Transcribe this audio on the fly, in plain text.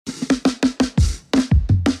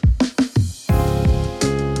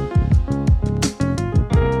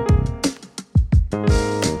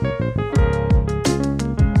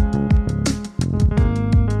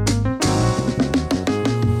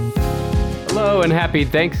Hello and happy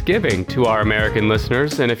Thanksgiving to our American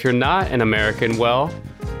listeners. And if you're not an American, well,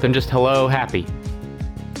 then just hello, happy.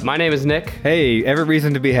 My name is Nick. Hey, every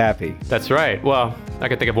reason to be happy. That's right. Well, I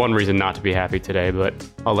can think of one reason not to be happy today, but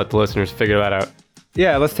I'll let the listeners figure that out.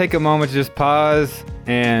 Yeah, let's take a moment to just pause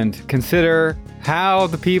and consider how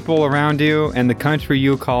the people around you and the country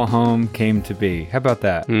you call home came to be. How about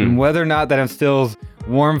that? And whether or not that instills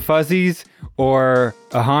warm fuzzies or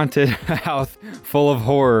a haunted house full of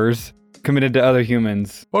horrors committed to other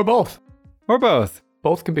humans. Or both. Or both.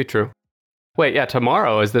 Both can be true. Wait, yeah,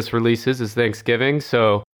 tomorrow as this releases is Thanksgiving,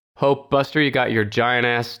 so hope, Buster, you got your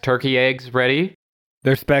giant-ass turkey eggs ready.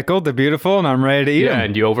 They're speckled, they're beautiful, and I'm ready to eat them. Yeah,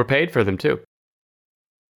 and you overpaid for them, too.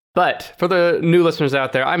 But for the new listeners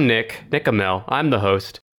out there, I'm Nick Amell. I'm the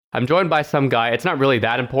host. I'm joined by some guy. It's not really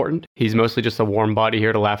that important. He's mostly just a warm body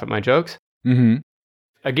here to laugh at my jokes. Mm-hmm.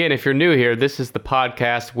 Again, if you're new here, this is the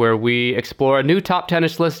podcast where we explore a new top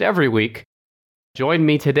 10-ish list every week. Join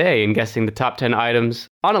me today in guessing the top 10 items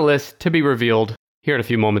on a list to be revealed here in a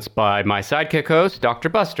few moments by my sidekick host, Dr.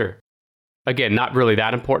 Buster. Again, not really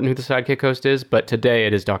that important who the sidekick host is, but today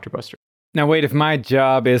it is Dr. Buster. Now wait, if my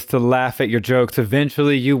job is to laugh at your jokes,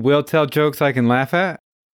 eventually you will tell jokes I can laugh at?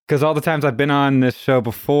 Because all the times I've been on this show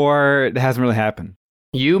before, it hasn't really happened.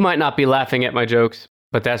 You might not be laughing at my jokes,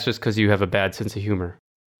 but that's just because you have a bad sense of humor.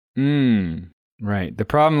 Right. The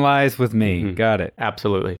problem lies with me. Mm-hmm. Got it.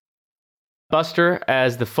 Absolutely. Buster,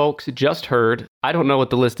 as the folks just heard, I don't know what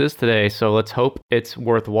the list is today, so let's hope it's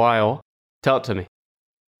worthwhile. Tell it to me.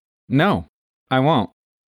 No, I won't.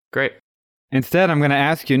 Great. Instead, I'm going to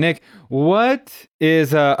ask you, Nick, what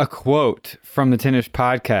is a quote from the 10-ish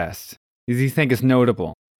podcast do you think is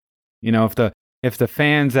notable? You know, if the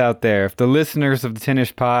fans out there, if the listeners of the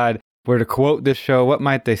 10-ish pod were to quote this show, what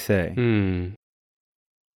might they say?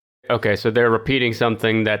 Okay, so they're repeating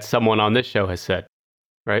something that someone on this show has said,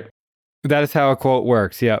 right? That is how a quote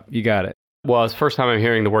works. Yep, you got it. Well, it's the first time I'm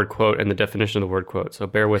hearing the word quote and the definition of the word quote, so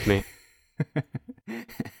bear with me.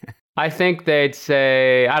 I think they'd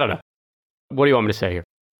say, I don't know. What do you want me to say here?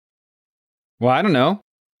 Well, I don't know.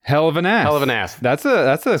 Hell of an ass. Hell of an ass. That's a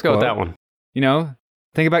Let's quote. go with that one. You know,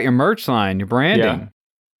 think about your merch line, your branding.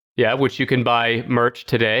 Yeah, which you can buy merch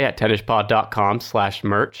today at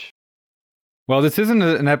tenishpod.com/merch. Well, this isn't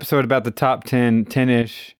an episode about the top 10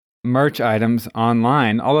 10-ish merch items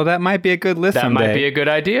online, although that might be a good list someday. That might be a good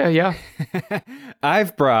idea, yeah.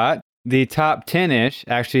 I've brought the top 10-ish,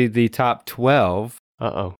 actually the top 12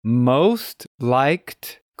 most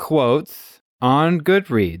liked quotes on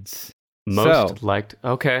Goodreads. Liked.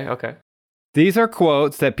 Okay. These are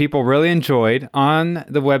quotes that people really enjoyed on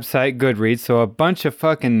the website Goodreads, so a bunch of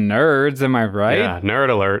fucking nerds, am I right? Yeah, nerd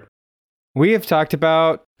alert. We have talked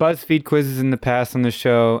about BuzzFeed quizzes in the past on the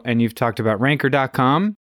show, and you've talked about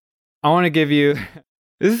Ranker.com. I want to give you,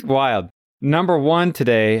 this is wild. Number 1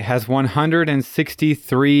 today has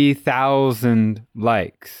 163,000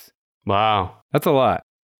 likes. Wow. That's a lot.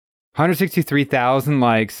 163,000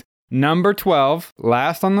 likes. Number 12,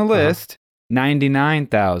 last on the list,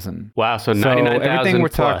 99,000. Wow, so 99,000 everything we're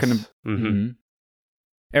plus. talking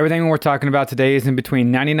Everything we're talking about today is in between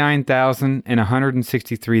 99,000 and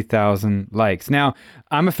 163,000 likes. Now,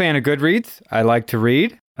 I'm a fan of Goodreads. I like to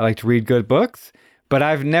read. I like to read good books. But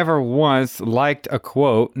I've never once liked a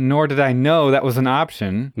quote, nor did I know that was an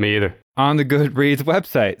option. Me either. On the Goodreads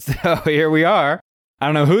website. So here we are. I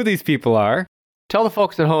don't know who these people are. Tell the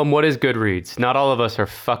folks at home, what is Goodreads? Not all of us are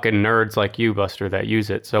fucking nerds like you, Buster, that use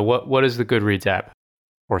it. So what is the Goodreads app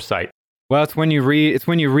or site? Well, it's when you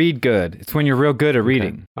read good. It's when you're real good at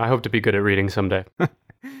reading. I hope to be good at reading someday.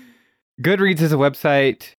 Goodreads is a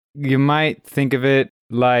website. You might think of it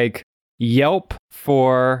like Yelp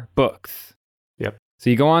for books. Yep. So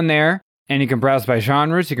you go on there and you can browse by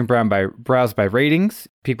genres. You can browse by ratings.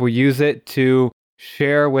 People use it to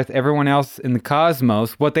share with everyone else in the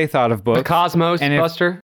cosmos what they thought of books. The cosmos,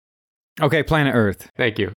 Buster? Okay, planet Earth.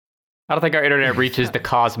 Thank you. I don't think our internet reaches the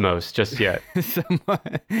cosmos just yet.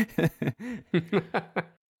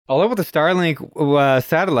 Although with the Starlink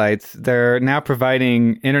satellites, they're now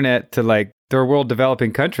providing internet to like third world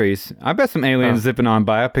developing countries. I bet some aliens zipping on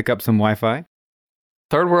by. I'll pick up some Wi-Fi.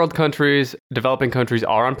 Third world countries, developing countries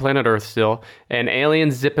are on planet Earth still, and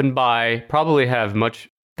aliens zipping by probably have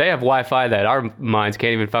they have Wi-Fi that our minds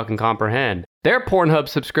can't even fucking comprehend. Their Pornhub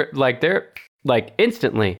they're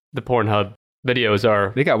instantly the Pornhub videos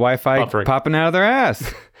are They got Wi-Fi buffering. Popping out of their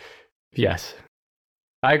ass. Yes.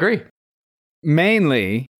 I agree.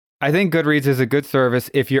 Mainly, I think Goodreads is a good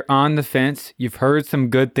service if you're on the fence, you've heard some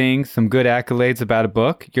good things, some good accolades about a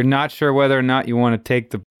book, you're not sure whether or not you want to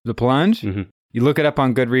take the plunge, Mm-hmm. you look it up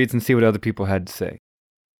on Goodreads and see what other people had to say.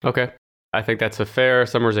 Okay. I think that's a fair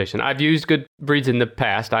summarization. I've used Goodreads in the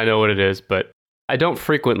past. I know what it is, but I don't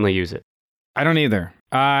frequently use it. I don't either.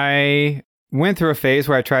 I went through a phase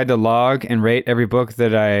where I tried to log and rate every book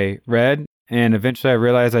that I read, and eventually I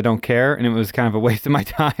realized I don't care, and it was kind of a waste of my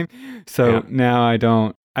time. So now I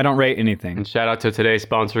don't rate anything. And shout out to today's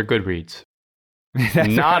sponsor, Goodreads.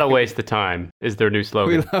 Not a waste of time is their new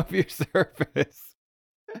slogan. We love your service.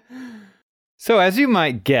 So as you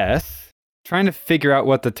might guess, trying to figure out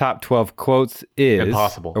what the top 12 quotes is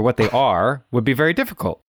impossible, or what they are would be very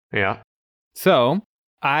difficult. Yeah. So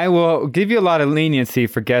I will give you a lot of leniency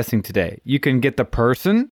for guessing today. You can get the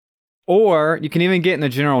person, or you can even get in the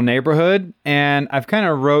general neighborhood. And I've kind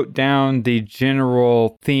of wrote down the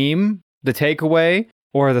general theme, the takeaway,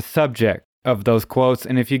 or the subject of those quotes.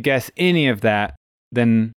 And if you guess any of that,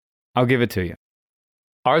 then I'll give it to you.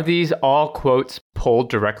 Are these all quotes pulled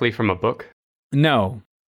directly from a book? No.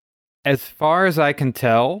 As far as I can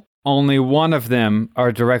tell, only one of them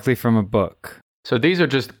are directly from a book. So these are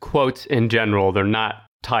just quotes in general. They're not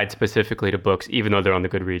tied specifically to books, even though they're on the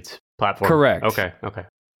Goodreads platform. Correct. Okay.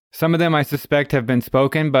 Some of them I suspect have been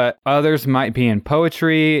spoken, but others might be in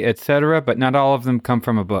poetry, etc., but not all of them come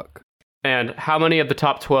from a book. And how many of the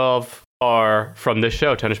top 12 are from this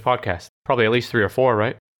show, Tennis Podcast? Probably at least 3 or 4,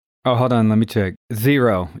 right? Oh, hold on. Let me check.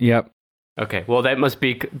 0. Yep. Okay. Well, that must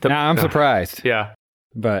be... Now, I'm surprised. Yeah.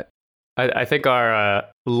 But... I think our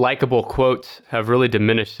likable quotes have really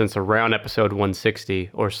diminished since around episode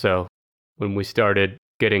 160 or so, when we started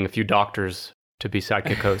getting a few doctors to be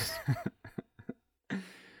sidekick hosts.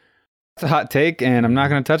 It's a hot take, and I'm not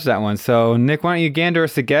going to touch that one. So, Nick, why don't you gander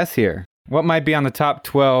us a guess here? What might be on the top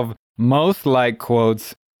 12 most liked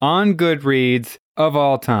quotes on Goodreads of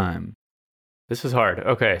all time? This is hard.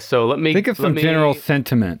 Okay, so let me... Think of some general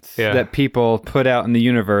sentiments that people put out in the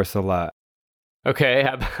universe a lot. Okay,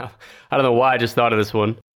 I don't know why I just thought of this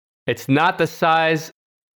one. It's not the size...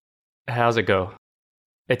 How's it go?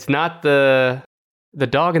 It's not the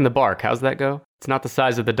dog in the bark. How's that go? It's not the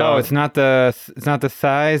size of the dog. Oh, it's not the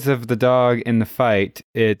size of the dog in the fight.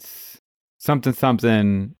 It's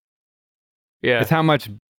something. Yeah. It's how much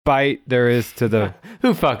bite there is to the...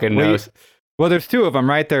 Who fucking knows? Well, there's two of them,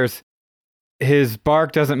 right? There's his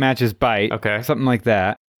bark doesn't match his bite. Okay. Something like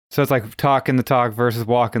that. So it's like talking the talk versus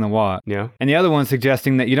walking the walk. Yeah. And the other one's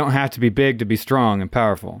suggesting that you don't have to be big to be strong and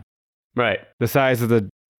powerful. Right. The size of the...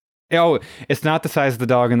 Oh, it's not the size of the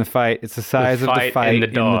dog in the fight. It's the size of the fight in the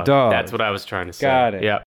dog. That's what I was trying to say. Got it.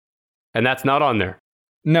 Yeah. And that's not on there.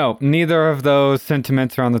 No, neither of those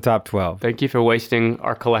sentiments are on the top 12. Thank you for wasting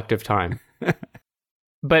our collective time.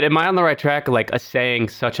 But am I on the right track? Like a saying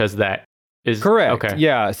such as that is... Correct. Okay.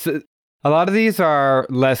 Yeah. So a lot of these are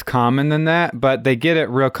less common than that, but they get at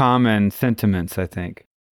real common sentiments, I think.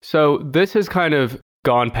 So this has kind of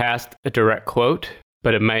gone past a direct quote,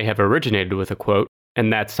 but it may have originated with a quote.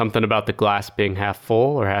 And that's something about the glass being half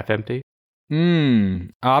full or half empty.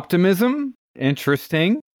 Optimism.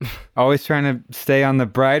 Interesting. Always trying to stay on the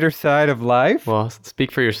brighter side of life. Well,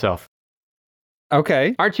 speak for yourself.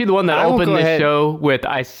 Okay. Aren't you the one that opened this show with,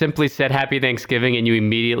 I simply said Happy Thanksgiving, and you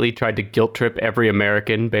immediately tried to guilt trip every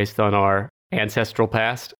American based on our ancestral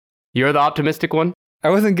past? You're the optimistic one? I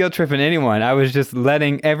wasn't guilt tripping anyone. I was just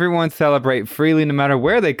letting everyone celebrate freely no matter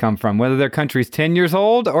where they come from, whether their country's 10 years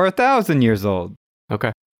old or 1,000 years old.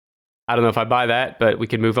 Okay. I don't know if I buy that, but we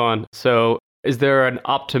can move on. So is there an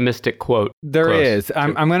optimistic quote? There is.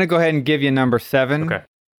 I'm going to go ahead and give you number 7. Okay.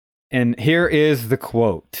 And here is the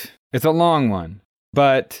quote. It's a long one,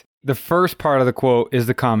 but the first part of the quote is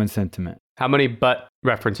the common sentiment. How many butt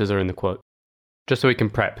references are in the quote? Just so we can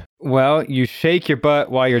prep. Well, you shake your butt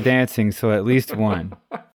while you're dancing, so at least one.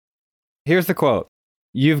 Here's the quote.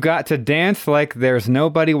 You've got to dance like there's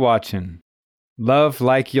nobody watching. Love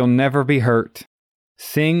like you'll never be hurt.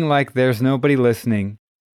 Sing like there's nobody listening.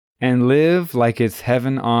 And live like it's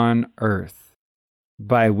heaven on earth.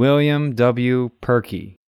 By William W.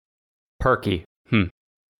 Perky. Perky.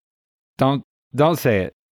 Don't say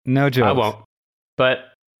it. No jokes. I won't.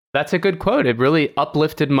 But that's a good quote. It really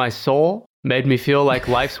uplifted my soul, made me feel like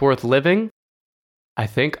life's worth living. I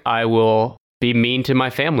think I will be mean to my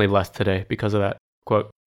family less today because of that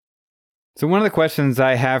quote. So one of the questions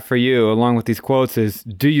I have for you along with these quotes is,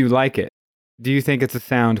 do you like it? Do you think it's a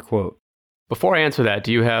sound quote? Before I answer that,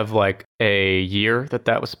 do you have like a year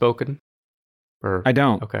that was spoken? Or I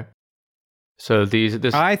don't. Okay. So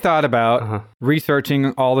I thought about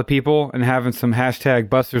researching all the people and having some hashtag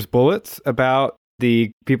Buster's Bullets about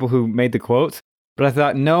the people who made the quotes. But I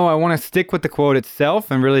thought, no, I want to stick with the quote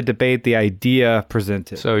itself and really debate the idea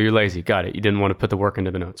presented. So you're lazy. Got it. You didn't want to put the work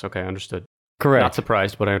into the notes. Okay, understood. Correct. Not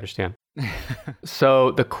surprised, but I understand.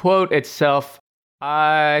 So the quote itself,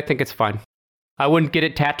 I think it's fine. I wouldn't get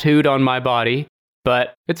it tattooed on my body,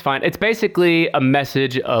 but it's fine. It's basically a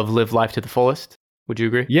message of live life to the fullest. Would you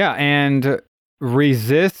agree? Yeah, and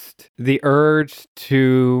resist the urge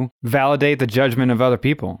to validate the judgment of other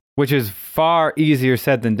people, which is far easier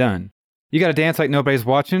said than done. You got to dance like nobody's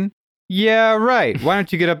watching? Yeah, right. Why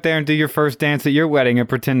don't you get up there and do your first dance at your wedding and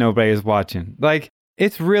pretend nobody is watching? Like,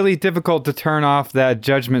 it's really difficult to turn off that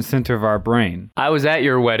judgment center of our brain. I was at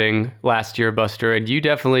your wedding last year, Buster, and you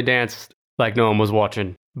definitely danced like no one was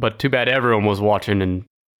watching. But too bad everyone was watching and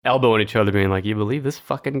elbowing each other, being like, you believe this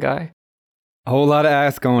fucking guy? A whole lot of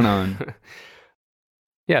ass going on.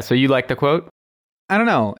 Yeah, so you like the quote? I don't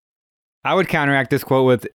know. I would counteract this quote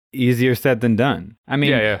with easier said than done. I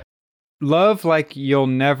mean, yeah. Love like you'll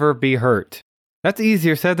never be hurt. That's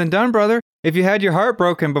easier said than done, brother. If you had your heart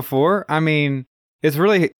broken before, I mean, it's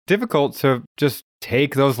really difficult to just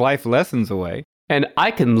take those life lessons away. And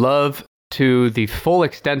I can love to the full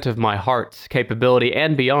extent of my heart's capability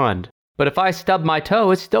and beyond. But if I stub my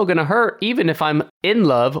toe, it's still going to hurt, even if I'm in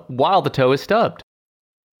love while the toe is stubbed.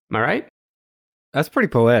 Am I right? That's pretty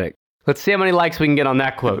poetic. Let's see how many likes we can get on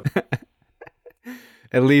that quote.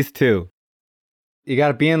 At least 2. You got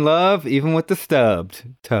to be in love even with the stubbed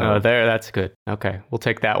toe. Oh, that's good. Okay, we'll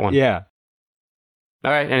take that one. Yeah.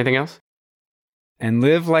 All right, anything else? And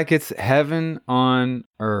live like it's heaven on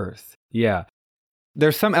earth. Yeah.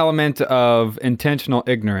 There's some element of intentional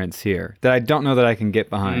ignorance here that I don't know that I can get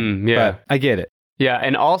behind. Yeah. But I get it. Yeah,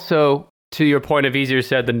 and also, to your point of easier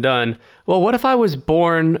said than done, well, what if I was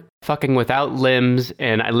born fucking without limbs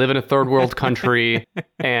and I live in a third world country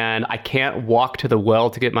and I can't walk to the well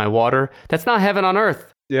to get my water? That's not heaven on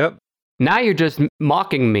earth. Yep. Now you're just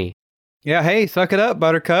mocking me. Yeah, hey, suck it up,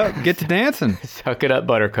 Buttercup. Get to dancing. Suck it up,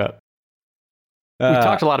 Buttercup. We've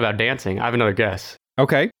talked a lot about dancing. I have another guess.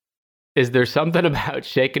 Okay. Is there something about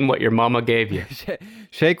shaking what your mama gave you?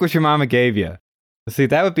 Shake what your mama gave you. See,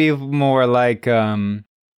 that would be more like... kind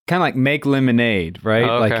of like make lemonade, right?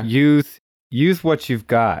 Oh, okay. Like use what you've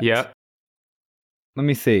got. Yep. Let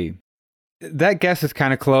me see. That guess is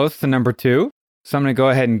kind of close to number 2. So I'm going to go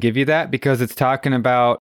ahead and give you that because it's talking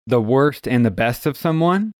about the worst and the best of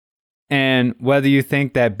someone. And whether you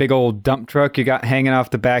think that big old dump truck you got hanging off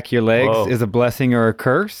the back of your legs is a blessing or a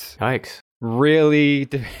curse. Yikes. Really,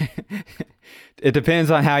 it depends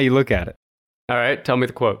on how you look at it. All right, tell me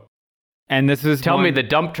the quote. And this is Tell me the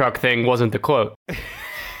dump truck thing wasn't the quote.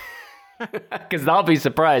 Because I'll be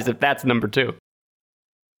surprised if that's number 2.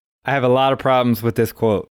 I have a lot of problems with this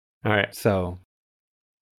quote. All right. So,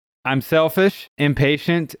 I'm selfish,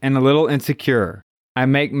 impatient, and a little insecure. I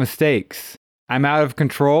make mistakes. I'm out of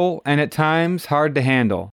control and at times hard to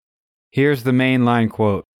handle. Here's the main line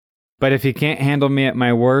quote. But if you can't handle me at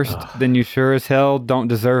my worst, then you sure as hell don't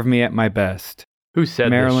deserve me at my best. Who said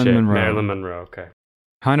Marilyn this shit? Monroe. Marilyn Monroe, okay.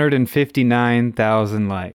 159,000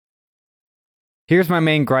 likes. Here's my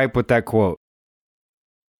main gripe with that quote.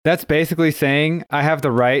 That's basically saying I have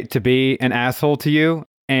the right to be an asshole to you,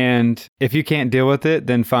 and if you can't deal with it,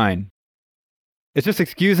 then fine. It's just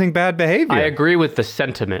excusing bad behavior. I agree with the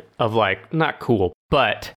sentiment of like, not cool,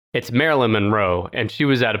 but it's Marilyn Monroe, and she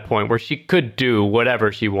was at a point where she could do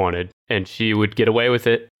whatever she wanted, and she would get away with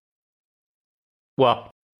it.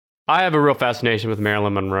 Well, I have a real fascination with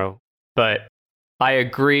Marilyn Monroe, but I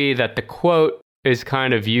agree that the quote is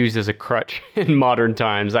kind of used as a crutch in modern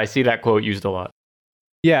times. I see that quote used a lot.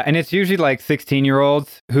 Yeah, and it's usually like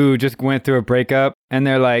 16-year-olds who just went through a breakup, and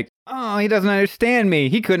they're like, oh, he doesn't understand me.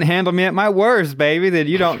 He couldn't handle me at my worst, baby. That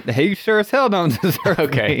you sure as hell don't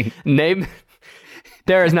deserve me. Name...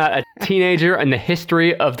 There is not a teenager in the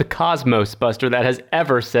history of the cosmos, Buster, that has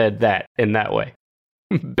ever said that in that way.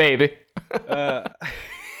 Baby.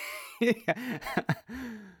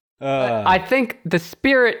 I think the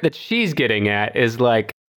spirit that she's getting at is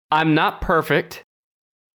like, I'm not perfect.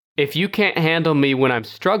 If you can't handle me when I'm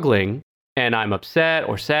struggling and I'm upset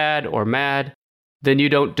or sad or mad, then you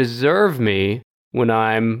don't deserve me when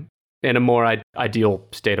I'm in a more ideal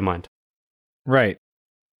state of mind. Right.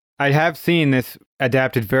 I have seen this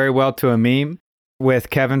adapted very well to a meme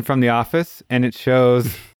with Kevin from The Office, and it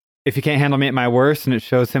shows if you can't handle me at my worst, and it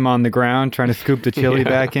shows him on the ground trying to scoop the chili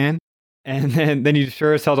back in. And then you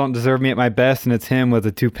sure as hell don't deserve me at my best, and it's him with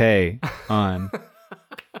a toupee on.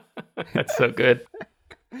 That's so good.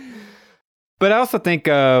 But I also think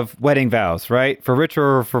of wedding vows, right? For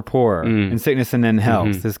richer or for poorer, in sickness and in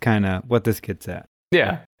health is kind of what this gets at.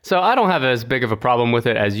 Yeah. So I don't have as big of a problem with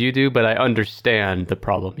it as you do, but I understand the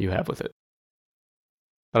problem you have with it.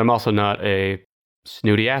 But I'm also not a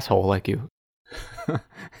snooty asshole like you.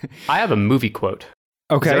 I have a movie quote.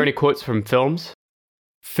 Okay. Is there any quotes from films?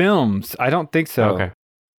 Films? I don't think so. Okay.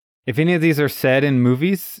 If any of these are said in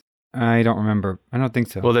movies, I don't remember. I don't think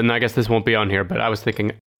so. Well, then I guess this won't be on here, but I was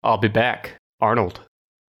thinking, I'll be back, Arnold.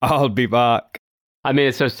 I'll be back. I mean,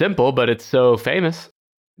 it's so simple, but it's so famous.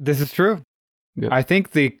 This is true. Yeah. I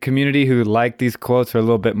think the community who like these quotes are a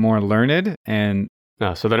little bit more learned and...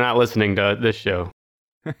 No, so they're not listening to this show.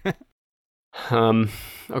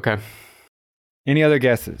 Okay. Any other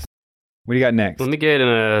guesses? What do you got next? Let me get in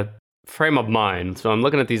a frame of mind. So I'm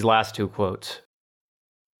looking at these last two quotes.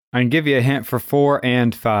 I can give you a hint for 4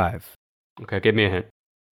 and 5. Okay, give me a hint.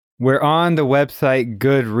 We're on the website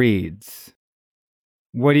Goodreads.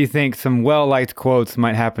 What do you think some well-liked quotes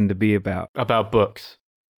might happen to be about? About books.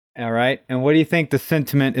 All right. And what do you think the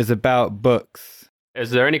sentiment is about books?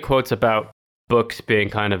 Is there any quotes about books being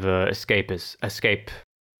kind of a escape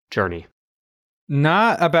journey?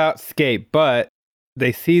 Not about escape, but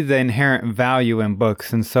they see the inherent value in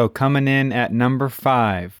books. And so coming in at number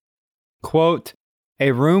 5, quote,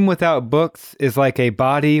 "A room without books is like a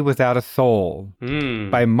body without a soul,"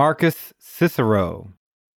 by Marcus Cicero.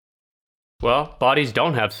 Well, bodies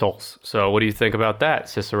don't have souls. So what do you think about that,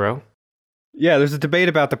 Cicero? Yeah, there's a debate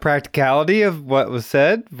about the practicality of what was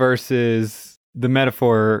said versus the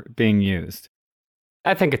metaphor being used.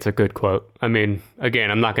 I think it's a good quote. I mean, again,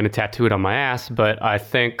 I'm not going to tattoo it on my ass, but I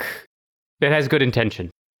think it has good intention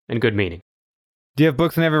and good meaning. Do you have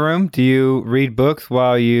books in every room? Do you read books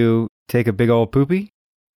while you take a big old poopy?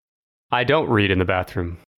 I don't read in the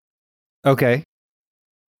bathroom. Okay.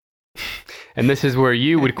 And this is where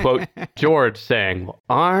you would quote George saying, "Well,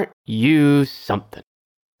 aren't you something?"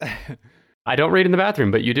 I don't read in the bathroom,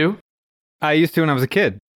 but you do? I used to when I was a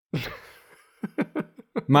kid.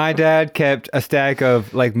 My dad kept a stack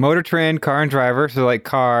of like Motor Trend, Car and Driver, so like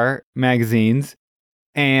car magazines,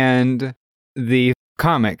 and the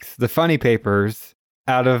comics, the funny papers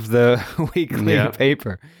out of the weekly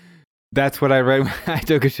paper. That's what I read when I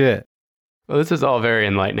took a shit. Well, this is all very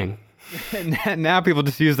enlightening. Now people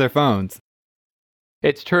just use their phones.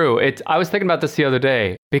 It's true. I was thinking about this the other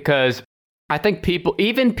day because I think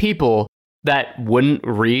even people that wouldn't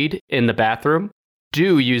read in the bathroom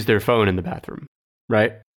do use their phone in the bathroom,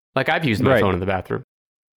 right? Like I've used my phone in the bathroom.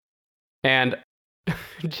 And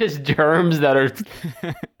just germs that are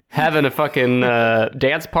having a fucking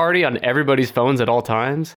dance party on everybody's phones at all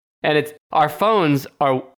times. And our phones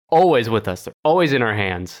are always with us. They're always in our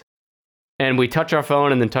hands. And we touch our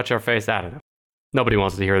phone and then touch our face. I don't know. Nobody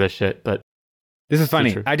wants to hear this shit, but... This is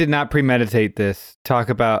funny. I did not premeditate this talk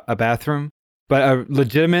about a bathroom, but a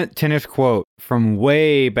legitimate tennis quote from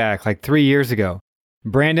way back, like 3 years ago.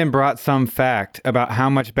 Brandon brought some fact about how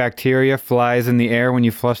much bacteria flies in the air when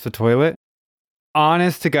you flush the toilet.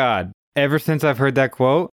 Honest to God, ever since I've heard that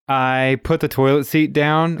quote, I put the toilet seat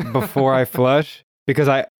down before I flush because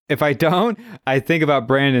if I don't, I think about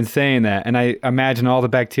Brandon saying that and I imagine all the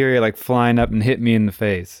bacteria like flying up and hit me in the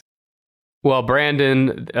face. Well,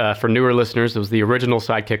 Brandon, for newer listeners, was the original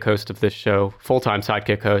sidekick host of this show, full-time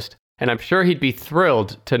sidekick host. And I'm sure he'd be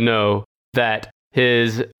thrilled to know that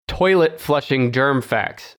his toilet flushing germ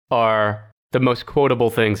facts are the most quotable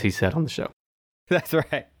things he said on the show. That's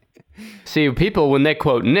right. See, people, when they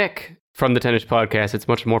quote Nick from the Tennis Podcast, it's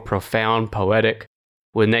much more profound, poetic.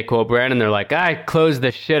 When they quote Brandon, they're like, "I close the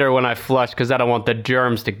shitter when I flush because I don't want the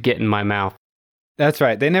germs to get in my mouth." That's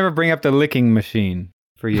right. They never bring up the licking machine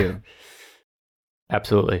for you.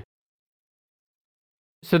 Absolutely.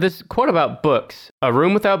 So this quote about books, "A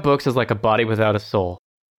room without books is like a body without a soul."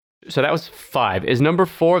 So that was 5. Is number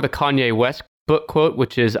 4 the Kanye West book quote,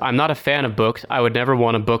 which is, "I'm not a fan of books. I would never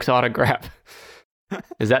want a book's autograph."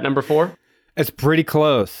 Is that number 4? It's pretty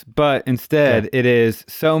close, but instead it is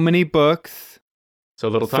 "So Many Books, So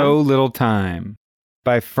Little Time." So Little Time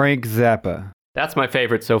by Frank Zappa. That's my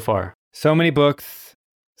favorite so far. So many books,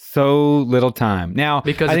 so little time. Now,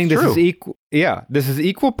 because I think this true. is equal. Yeah, this is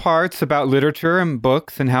equal parts about literature and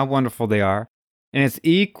books and how wonderful they are, and it's an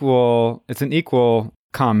equal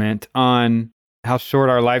comment on how short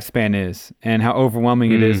our lifespan is and how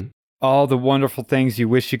overwhelming it is. All the wonderful things you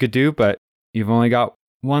wish you could do, but you've only got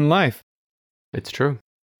one life. It's true.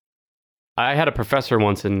 I had a professor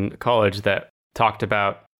once in college that talked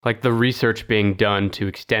about like the research being done to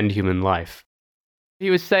extend human life. He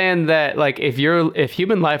was saying that like if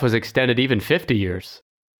human life was extended even 50 years,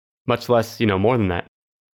 much less, more than that,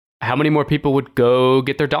 how many more people would go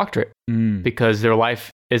get their doctorate because their life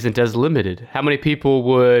isn't as limited? How many people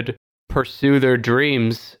would pursue their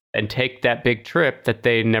dreams and take that big trip that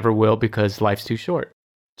they never will because life's too short?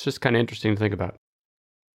 It's just kind of interesting to think about.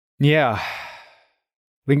 Yeah,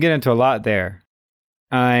 we can get into a lot there.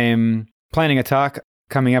 I'm planning a talk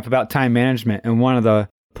coming up about time management, and one of the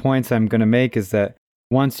points I'm going to make is that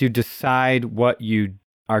once you decide what you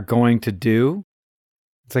are going to do.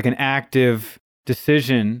 It's like an active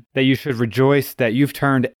decision that you should rejoice that you've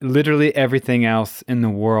turned literally everything else in the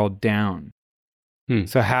world down.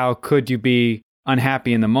 So how could you be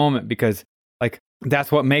unhappy in the moment? Because like that's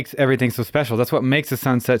what makes everything so special. That's what makes a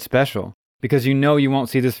sunset special, because you know you won't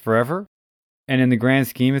see this forever. And in the grand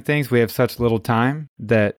scheme of things, we have such little time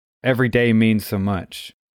that every day means so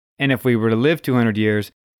much. And if we were to live 200 years,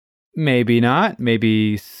 maybe not,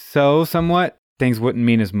 maybe so somewhat, things wouldn't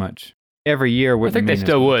mean as much. Every year wouldn't mean as much. I think they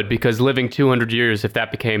still would, because living 200 years, if that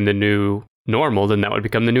became the new normal, then that would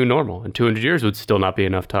become the new normal. And 200 years would still not be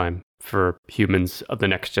enough time for humans of the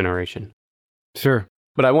next generation. Sure.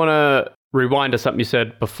 But I want to rewind to something you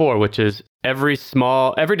said before, which is every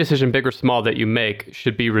decision, big or small, that you make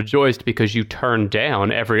should be rejoiced because you turn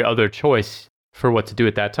down every other choice for what to do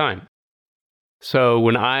at that time. So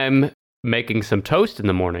when I'm making some toast in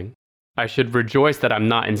the morning, I should rejoice that I'm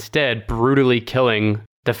not instead brutally killing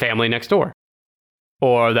the family next door,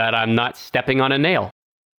 or that I'm not stepping on a nail,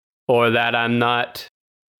 or that I'm not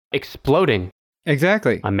exploding.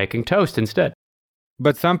 Exactly. I'm making toast instead.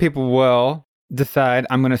 But some people will decide,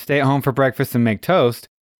 I'm going to stay at home for breakfast and make toast.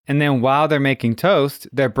 And then while they're making toast,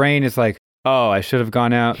 their brain is like, oh, I should have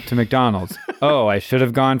gone out to McDonald's. Oh, I should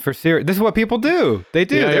have gone for cereal. This is what people do. They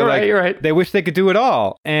do. Yeah, you're right. They wish they could do it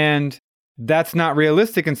all. And that's not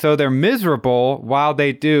realistic. And so they're miserable while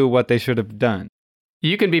they do what they should have done.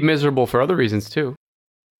 You can be miserable for other reasons too.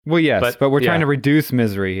 Well, yes, but we're trying to reduce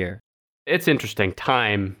misery here. It's interesting.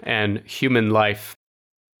 Time and human life,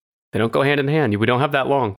 they don't go hand in hand. We don't have that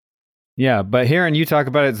long. Yeah, but hearing you talk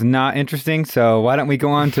about it's not interesting, so why don't we go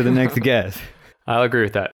on to the next guest? I'll agree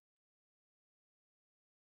with that.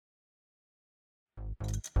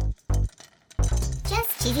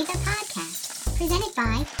 Just Cheesy the Podcast, presented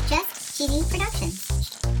by Just Cheesy Productions.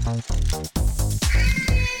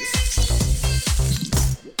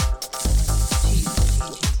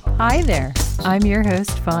 Hi there, I'm your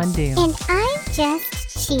host, Fondue. And I'm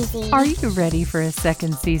Just Cheesy. Are you ready for a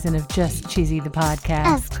second season of Just Cheesy the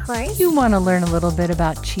Podcast? Of course. You want to learn a little bit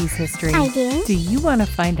about cheese history? I do. Do you want to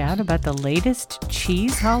find out about the latest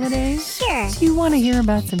cheese holidays? Sure. Do you want to hear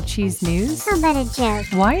about some cheese news? How about a joke?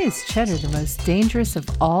 Why is cheddar the most dangerous of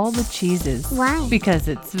all the cheeses? Why? Because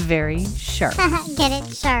it's very sharp. Get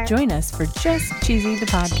it sharp. Join us for Just Cheesy the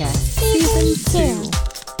Podcast, Season 2.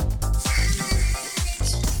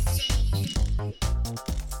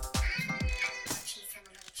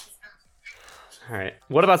 All right.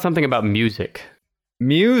 What about something about music?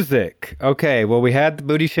 Music. Okay, well, we had the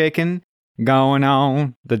booty shaking going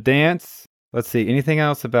on, the dance. Let's see, anything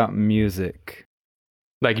else about music?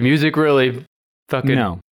 Like, music really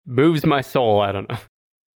fucking moves my soul. I don't know.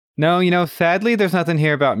 No, sadly, there's nothing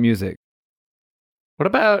here about music. What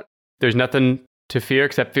about there's nothing to fear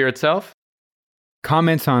except fear itself?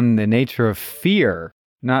 Comments on the nature of fear,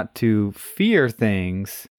 not to fear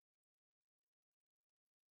things.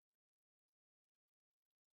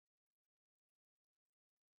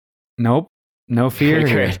 Nope. No fear.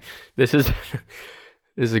 Great. This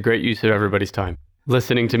is a great use of everybody's time.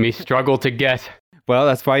 Listening to me struggle to get. Well,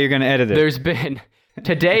 that's why you're going to edit it. There's been,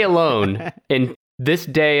 today alone, in this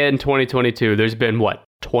day in 2022, there's been,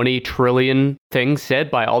 20 trillion things said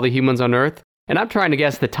by all the humans on Earth? And I'm trying to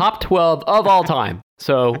guess the top 12 of all time.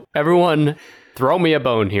 So everyone, throw me a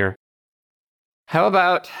bone here. How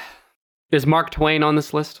about, is Mark Twain on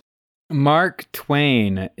this list? Mark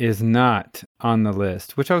Twain is not on the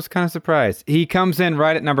list, which I was kind of surprised. He comes in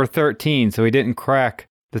right at number 13, so he didn't crack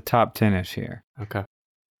the top 10-ish here. Okay.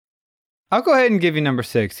 I'll go ahead and give you number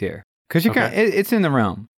 6 here, because it's in the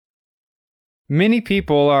realm. Many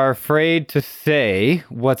people are afraid to say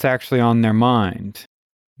what's actually on their mind.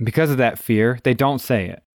 Because of that fear, they don't say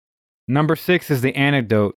it. Number 6 is the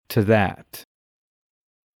antidote to that.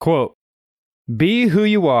 Quote, "Be who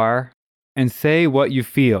you are and say what you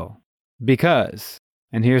feel. Because,"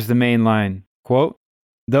 and here's the main line, quote,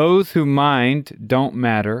 "those who mind don't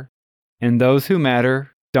matter, and those who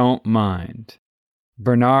matter don't mind."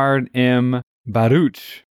 Bernard M.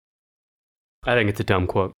 Baruch. I think it's a dumb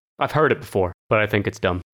quote. I've heard it before, but I think it's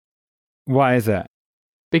dumb. Why is that?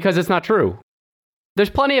 Because it's not true.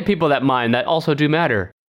 There's plenty of people that mind that also do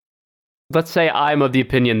matter. Let's say I'm of the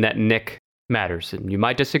opinion that Nick matters. And you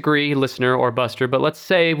might disagree, listener or Buster, but let's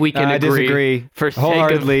say we can agree. I disagree. For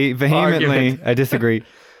wholeheartedly, vehemently, argument. I disagree.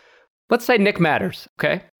 Let's say Nick matters,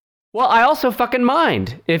 okay? Well, I also fucking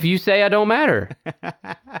mind if you say I don't matter.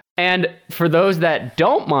 And for those that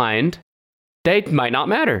don't mind, they might not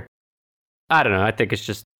matter. I don't know. I think it's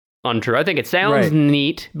just untrue. I think it sounds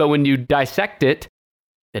neat, but when you dissect it,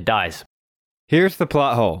 it dies. Here's the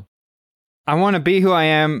plot hole. I want to be who I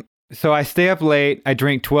am So I stay up late, I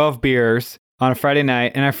drink 12 beers on a Friday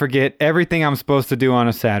night, and I forget everything I'm supposed to do on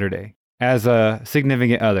a Saturday as a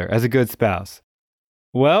significant other, as a good spouse.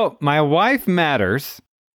 Well, my wife matters,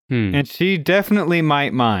 and she definitely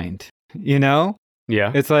might mind, you know?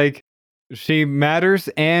 Yeah. It's like she matters,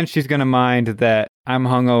 and she's going to mind that I'm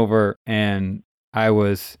hungover and I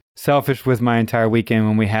was selfish with my entire weekend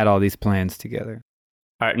when we had all these plans together.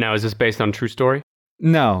 All right. Now, is this based on true story?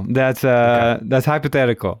 No, that's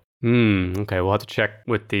hypothetical. Okay. We'll have to check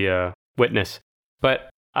with the witness. But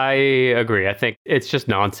I agree. I think it's just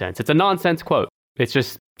nonsense. It's a nonsense quote. It's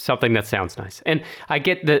just something that sounds nice. And I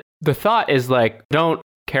get that the thought is like, don't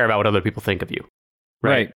care about what other people think of you.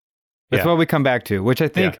 Right. That's what we come back to, which I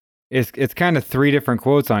think it's kind of 3 different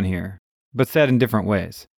quotes on here, but said in different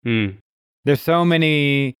ways. There's so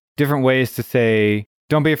many different ways to say,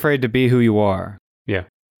 don't be afraid to be who you are. Yeah.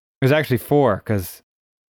 There's actually 4, because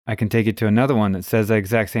I can take you to another one that says the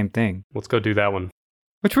exact same thing. Let's go do that one.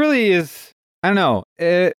 Which really is, I don't know,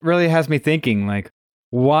 it really has me thinking, like,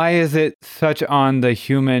 why is it such on the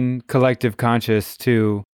human collective conscious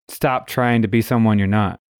to stop trying to be someone you're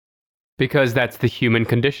not? Because that's the human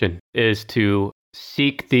condition, is to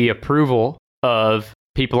seek the approval of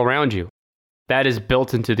people around you. That is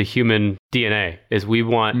built into the human DNA, is we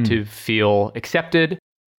want to feel accepted,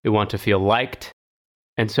 we want to feel liked,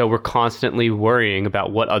 and so we're constantly worrying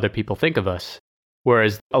about what other people think of us.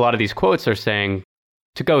 Whereas a lot of these quotes are saying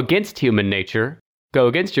to go against human nature, go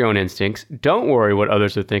against your own instincts, don't worry what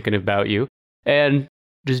others are thinking about you, and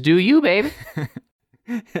just do you, baby.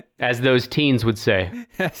 As those teens would say.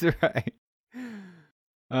 That's right.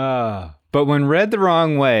 But when read the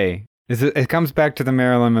wrong way, it comes back to the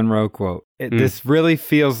Marilyn Monroe quote. This really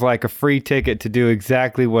feels like a free ticket to do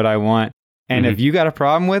exactly what I want. And if you got a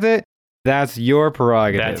problem with it, that's your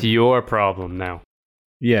prerogative. That's your problem now.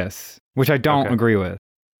 Yes, which I don't agree with.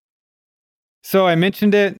 So I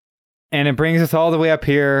mentioned it, and it brings us all the way up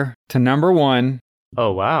here to number 1.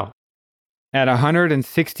 Oh, wow. At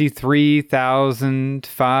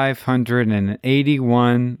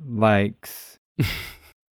 163,581 likes.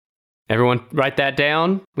 Everyone write that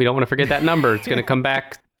down. We don't want to forget that number. It's going to come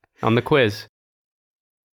back on the quiz.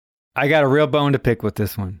 I got a real bone to pick with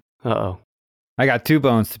this one. Uh-oh. I got 2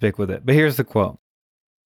 bones to pick with it. But here's the quote.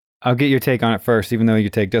 I'll get your take on it first, even though your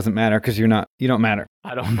take doesn't matter because you don't matter.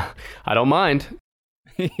 I don't mind.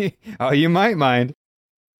 Oh, you might mind.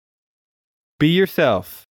 Be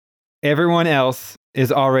yourself. Everyone else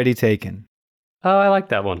is already taken. Oh, I like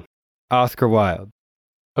that one. Oscar Wilde.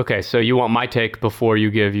 Okay, so you want my take before you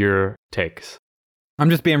give your takes. I'm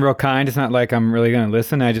just being real kind. It's not like I'm really going to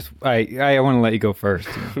listen. I want to let you go first.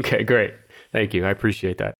 You know? Okay, great. Thank you. I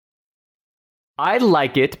appreciate that. I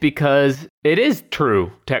like it because it is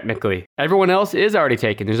true, technically. Everyone else is already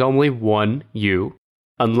taken. There's only one you.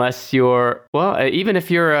 Unless you're, even if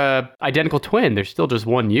you're a identical twin, there's still just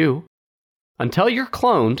one you. Until you're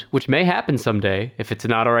cloned, which may happen someday, if it's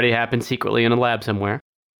not already happened secretly in a lab somewhere,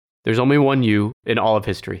 there's only one you in all of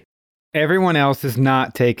history. Everyone else is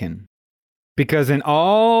not taken. Because in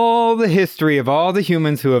all the history of all the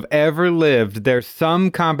humans who have ever lived, there's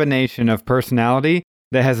some combination of personality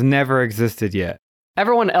that has never existed yet.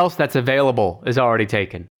 Everyone else that's available is already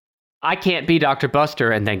taken. I can't be Dr.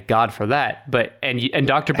 Buster, and thank God for that. But and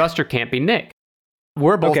Dr. Buster can't be Nick.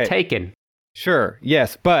 We're both taken. Sure,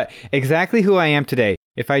 yes, but exactly who I am today,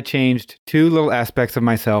 if I changed 2 little aspects of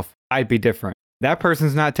myself, I'd be different. That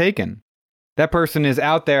person's not taken. That person is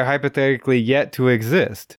out there hypothetically yet to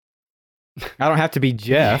exist. I don't have to be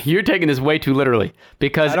Jeff. You're taking this way too literally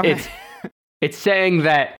because it's saying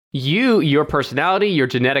that your personality, your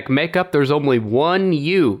genetic makeup, there's only one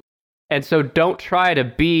you. And so don't try to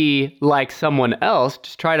be like someone else.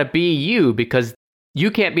 Just try to be you because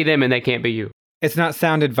you can't be them and they can't be you. It's not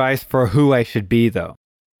sound advice for who I should be, though.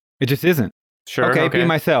 It just isn't. Sure. Okay, be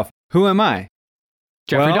myself. Who am I?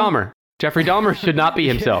 Jeffrey Dahmer. Jeffrey Dahmer should not be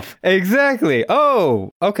himself. Exactly. Oh,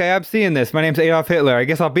 okay, I'm seeing this. My name's Adolf Hitler. I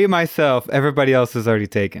guess I'll be myself. Everybody else is already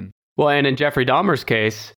taken. Well, and in Jeffrey Dahmer's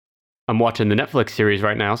case, I'm watching the Netflix series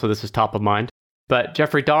right now, so this is top of mind. But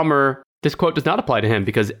Jeffrey Dahmer, this quote does not apply to him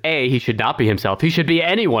because A, he should not be himself. He should be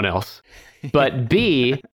anyone else. But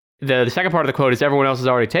B, the second part of the quote is everyone else is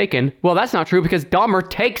already taken. Well, that's not true because Dahmer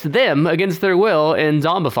takes them against their will and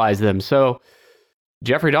zombifies them. So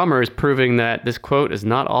Jeffrey Dahmer is proving that this quote is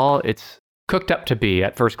not all it's cooked up to be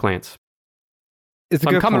at first glance. It's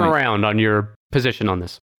I'm coming around on your position on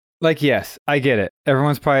this. Like, yes, I get it.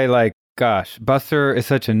 Everyone's probably like, gosh, Buster is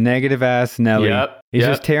such a negative ass Nelly. He's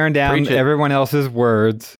just tearing down everyone else's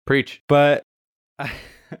words. Preach. But how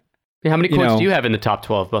many quotes do you have in the top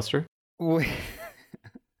 12, Buster?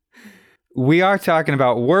 we are talking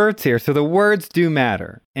about words here, so the words do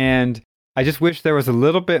matter. And I just wish there was a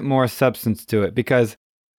little bit more substance to it, because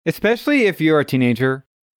especially if you're a teenager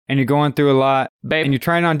and you're going through a lot, and you're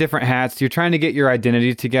trying on different hats, you're trying to get your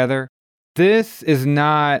identity together, this is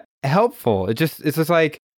not helpful. It's just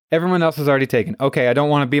like everyone else is already taken. Okay, I don't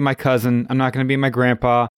want to be my cousin. I'm not going to be my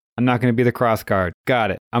grandpa. I'm not going to be the cross guard.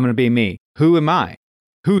 Got it. I'm going to be me. Who am I?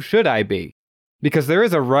 Who should I be? Because there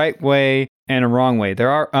is a right way and a wrong way. There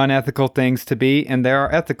are unethical things to be, and there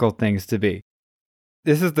are ethical things to be.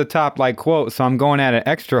 This is the top quote, so I'm going at it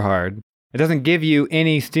extra hard. It doesn't give you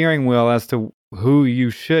any steering wheel as to who you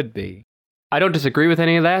should be. I don't disagree with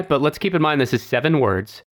any of that, but let's keep in mind this is 7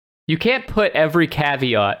 words. You can't put every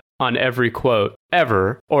caveat on every quote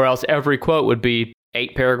ever, or else every quote would be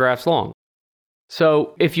 8 paragraphs long.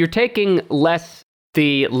 So if you're taking less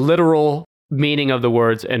the literal meaning of the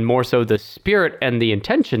words and more so the spirit and the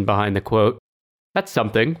intention behind the quote, that's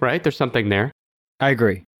something, right? There's something there. I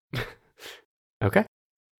agree. Okay.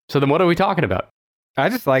 So then what are we talking about? I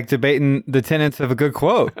just like debating the tenets of a good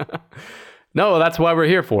quote. No, that's why we're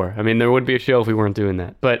here for. I mean, there wouldn't be a show if we weren't doing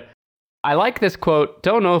that. But I like this quote.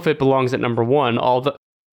 Don't know if it belongs at number 1.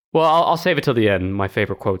 Well, I'll save it till the end, my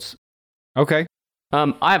favorite quotes. Okay.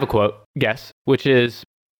 I have a quote, guess, which is,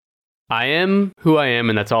 I am who I am,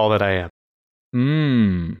 and that's all that I am.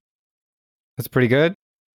 That's pretty good.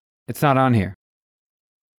 It's not on here.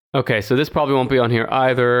 Okay, so this probably won't be on here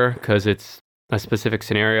either, because it's a specific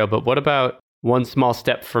scenario, but what about one small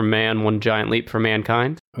step for man, one giant leap for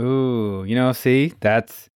mankind? Ooh, see,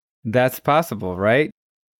 that's possible, right?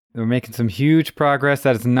 We're making some huge progress.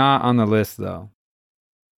 That is not on the list, though.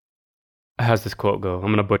 How's this quote go? I'm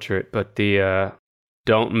going to butcher it, but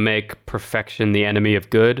don't make perfection the enemy of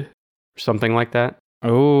good, or something like that.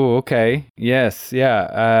 Oh, okay. Yes,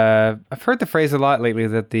 yeah. I've heard the phrase a lot lately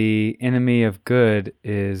that the enemy of good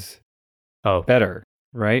is better,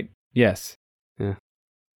 right? Yes. Yeah.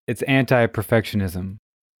 It's anti-perfectionism.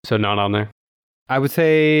 So not on there? I would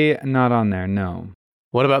say not on there, no.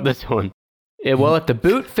 What about this one? Well, if the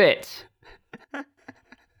boot fits. All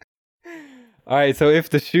right, so if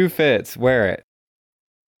the shoe fits, wear it.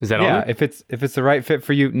 Is that on there? Yeah, if it's the right fit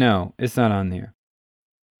for you, no, it's not on there.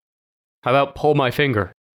 How about pull my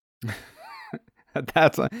finger?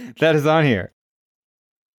 That is on here.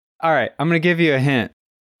 All right, I'm going to give you a hint.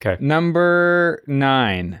 Okay. Number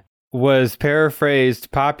 9 was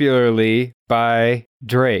paraphrased popularly by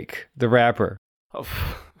Drake, the rapper. Oh,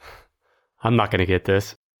 I'm not going to get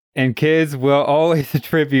this. And kids will always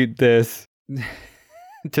attribute this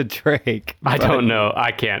to Drake. I don't know.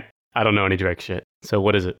 I don't know any Drake shit. So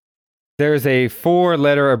what is it? There's a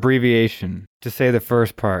 4-letter abbreviation to say the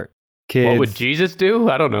first part. Kids. What would Jesus do?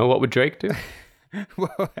 I don't know. What would Drake do?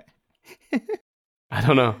 I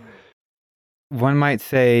don't know. One might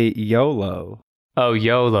say YOLO. Oh,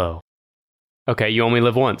 YOLO. Okay, you only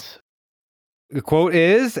live once. The quote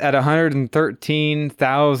is, at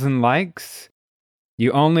 113,000 likes,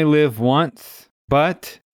 you only live once,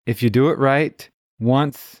 but if you do it right,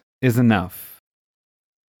 once is enough.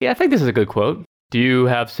 Yeah, I think this is a good quote. Do you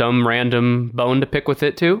have some random bone to pick with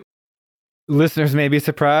it too? Listeners may be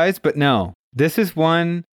surprised, but no. This is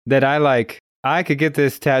one that I like. I could get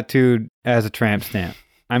this tattooed as a tramp stamp.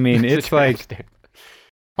 I mean, it's like... stamp.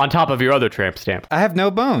 On top of your other tramp stamp. I have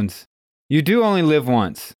no bones. You do only live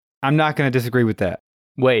once. I'm not going to disagree with that.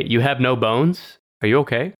 Wait, you have no bones? Are you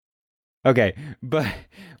okay? Okay, but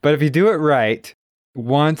if you do it right,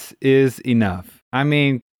 once is enough. I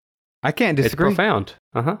mean, I can't disagree. It's profound.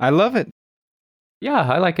 Uh-huh. I love it. Yeah,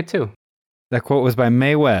 I like it too. That quote was by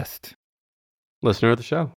Mae West. Listener of the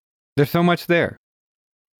show. There's so much there.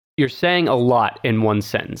 You're saying a lot in one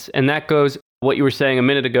sentence, and that goes what you were saying a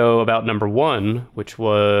minute ago about number 1, which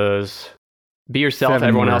was be yourself, 7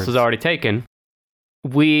 everyone words. else is already taken.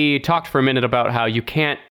 We talked for a minute about how you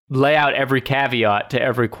can't lay out every caveat to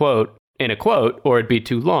every quote in a quote, or it'd be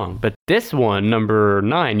too long. But this one, number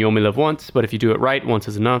 9, you only live once, but if you do it right, once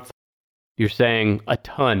is enough. You're saying a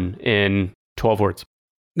ton in 12 words.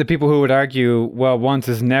 The people who would argue, well, once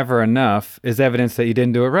is never enough, is evidence that you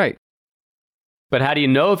didn't do it right. But how do you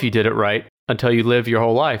know if you did it right until you live your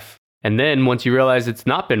whole life? And then once you realize it's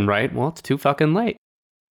not been right, well, it's too fucking late.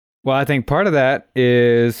 Well, I think part of that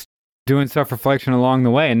is doing self-reflection along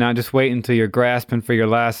the way and not just waiting until you're grasping for your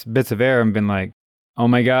last bits of air and been like, oh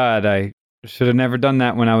my God, I should have never done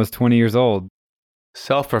that when I was 20 years old.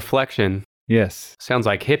 Self-reflection. Yes. Sounds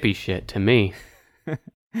like hippie shit to me.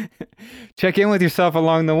 Check in with yourself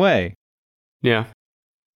along the way. Yeah.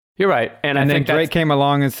 You're right. And I then think Drake came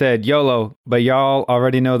along and said, YOLO, but y'all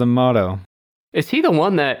already know the motto. Is he the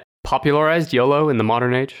one that popularized YOLO in the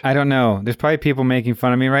modern age? I don't know. There's probably people making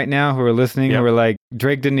fun of me right now who are listening who are like,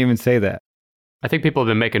 Drake didn't even say that. I think people have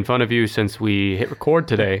been making fun of you since we hit record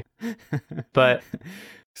today. But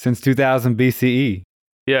since 2000 BCE.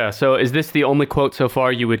 Yeah, so is this the only quote so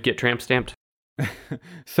far you would get tramp stamped?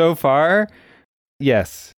 So far,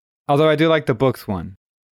 yes. Although I do like the books one.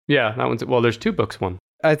 Yeah, that one's, well, there's 2 books one.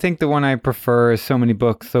 I think the one I prefer is so many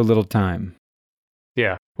books, so little time.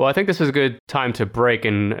 Yeah. Well, I think this is a good time to break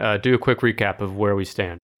and do a quick recap of where we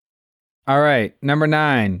stand. All right. Number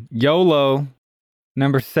 9, YOLO.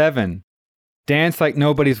 Number 7, dance like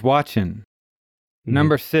nobody's watching. Mm-hmm.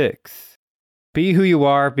 Number 6, be who you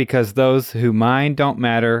are because those who mind don't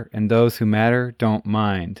matter and those who matter don't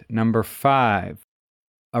mind. Number 5,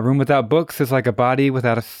 a room without books is like a body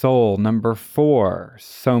without a soul. Number 4,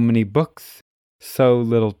 so many books, so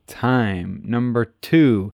little time. Number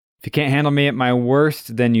 2, if you can't handle me at my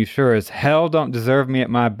worst, then you sure as hell don't deserve me at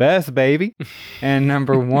my best, baby. And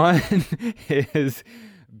number 1 is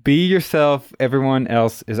be yourself. Everyone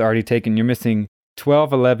else is already taken. You're missing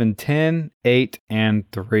 12, 11, 10, 8, and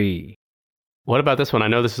 3. What about this one? I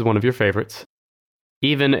know this is one of your favorites.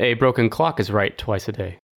 Even a broken clock is right twice a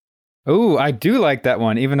day. Ooh, I do like that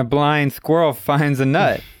one. Even a blind squirrel finds a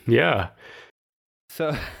nut. Yeah.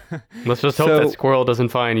 So let's just hope that squirrel doesn't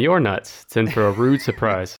find your nuts. It's in for a rude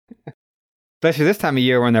surprise. Especially this time of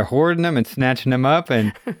year when they're hoarding them and snatching them up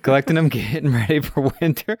and collecting them, getting ready for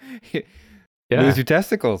winter. Yeah. Lose your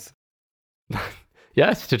testicles.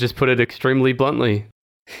 Yes, to just put it extremely bluntly.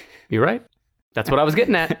 You're right. That's what I was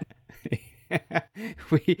getting at.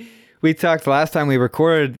 We talked last time we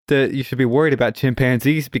recorded that you should be worried about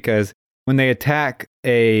chimpanzees because when they attack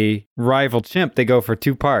a rival chimp, they go for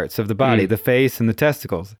 2 parts of the body, the face and the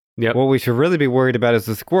testicles. Yep. What we should really be worried about is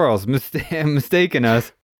the squirrels mistaking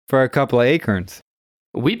us for a couple of acorns.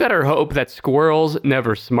 We better hope that squirrels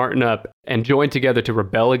never smarten up and join together to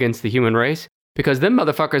rebel against the human race, because them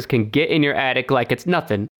motherfuckers can get in your attic like it's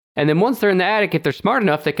nothing. And then once they're in the attic, if they're smart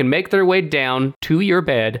enough, they can make their way down to your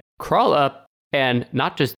bed, crawl up, and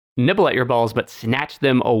not just nibble at your balls, but snatch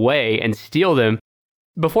them away and steal them.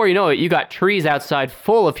 Before you know it, you got trees outside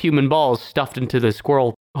full of human balls stuffed into the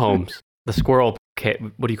squirrel homes. The squirrel,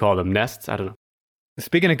 what do you call them, nests? I don't know.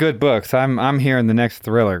 Speaking of good books, I'm hearing the next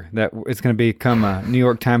thriller that it's going to become a New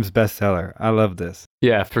York Times bestseller. I love this.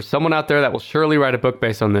 Yeah, for someone out there that will surely write a book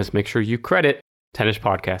based on this, make sure you credit 10ish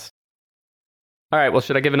Podcast. All right, well,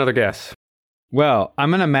 should I give another guess? Well, I'm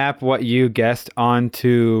going to map what you guessed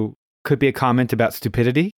onto could be a comment about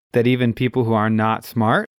stupidity, that even people who are not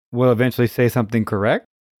smart will eventually say something correct.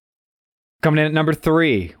 Coming in at number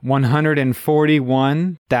 3,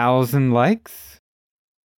 141,000 likes.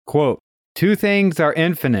 Quote, 2 things are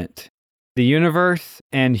infinite, the universe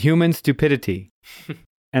and human stupidity.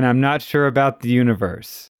 And I'm not sure about the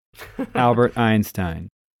universe. Albert Einstein.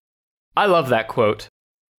 I love that quote.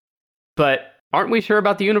 But aren't we sure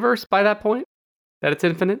about the universe by that point? That it's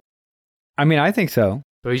infinite? I mean, I think so.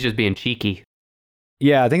 So he's just being cheeky.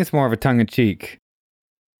 Yeah, I think it's more of a tongue-in-cheek.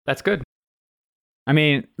 That's good. I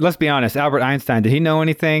mean, let's be honest. Albert Einstein, did he know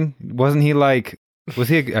anything? Wasn't he was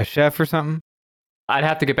he a chef or something? I'd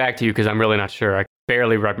have to get back to you because I'm really not sure. I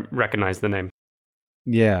barely recognize the name.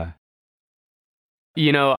 Yeah.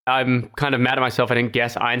 You know, I'm kind of mad at myself I didn't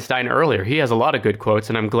guess Einstein earlier. He has a lot of good quotes,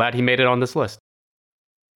 and I'm glad he made it on this list.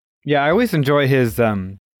 Yeah, I always enjoy his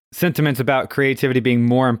sentiments about creativity being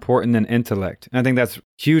more important than intellect. And I think that's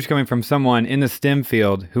huge coming from someone in the STEM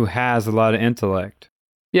field who has a lot of intellect.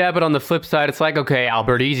 Yeah, but on the flip side, it's like, okay,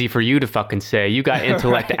 Albert, easy for you to fucking say. You got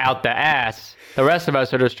intellect out the ass. The rest of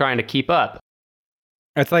us are just trying to keep up.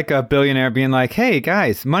 It's like a billionaire being like, hey,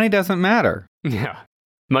 guys, money doesn't matter. Yeah.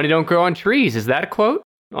 Money don't grow on trees. Is that a quote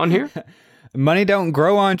on here? Money don't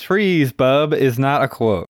grow on trees, bub, is not a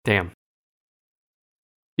quote. Damn.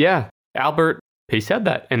 Yeah, Albert, he said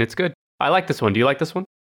that, and it's good. I like this one. Do you like this one?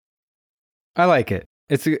 I like it.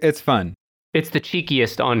 It's fun. It's the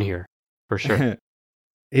cheekiest on here, for sure.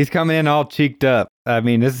 He's coming in all cheeked up. I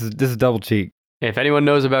mean, this is double cheek. If anyone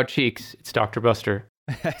knows about cheeks, it's Dr. Buster.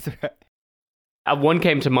 That's right. One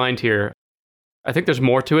came to mind here. I think there's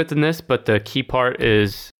more to it than this, but the key part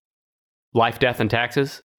is life, death, and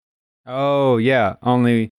taxes. Oh, yeah.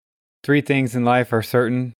 Only 3 things in life are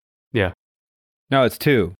certain. Yeah. No, it's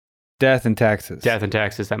 2. Death and taxes. Death and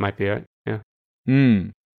taxes, that might be it. Yeah.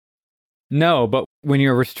 No, but when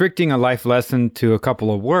you're restricting a life lesson to a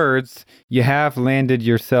couple of words, you have landed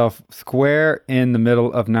yourself square in the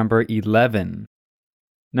middle of number 11.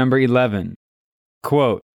 Number 11.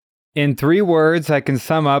 Quote, in 3 words, I can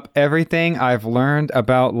sum up everything I've learned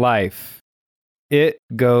about life. It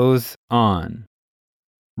goes on.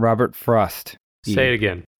 Robert Frost. Say it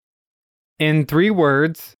again. In 3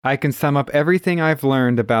 words, I can sum up everything I've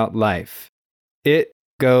learned about life. It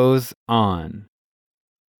goes on.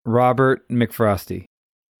 Robert McFrosty.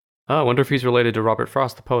 Oh, I wonder if he's related to Robert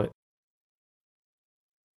Frost, the poet.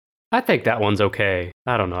 I think that one's okay.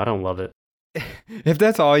 I don't know. I don't love it. If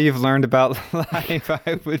that's all you've learned about life,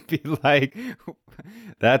 I would be like,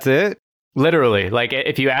 that's it? Literally, like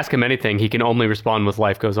if you ask him anything, he can only respond with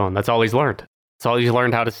 "life goes on." That's all he's learned. That's all he's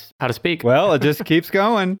learned how to speak. Well, it just keeps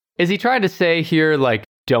going. Is he trying to say here, like,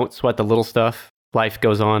 don't sweat the little stuff, life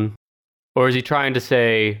goes on? Or is he trying to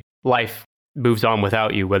say life moves on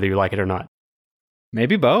without you, whether you like it or not?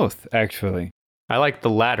 Maybe both, actually. I like the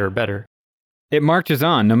latter better. It marches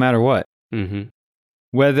on no matter what. Mm-hmm.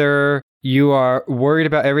 Whether you are worried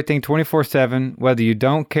about everything 24/7, whether you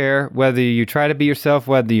don't care, whether you try to be yourself,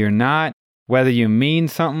 whether you're not, whether you mean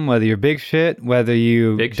something, whether you're big shit, whether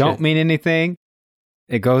you don't mean anything,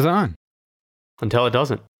 it goes on. Until it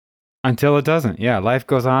doesn't. Until it doesn't. Yeah, life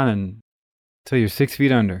goes on until you're 6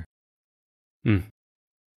 feet under.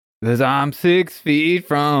 Because I'm 6 feet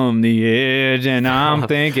from the edge and I'm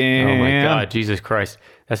thinking... Oh my God, Jesus Christ.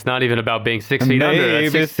 That's not even about being 6 feet under.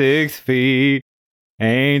 Maybe 6 feet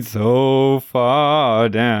ain't so far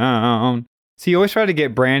down. See, you always try to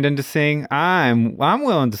get Brandon to sing. I'm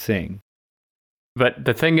willing to sing. But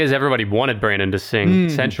the thing is, everybody wanted Brandon to sing,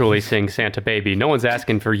 sensually sing Santa Baby. No one's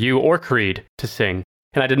asking for you or Creed to sing.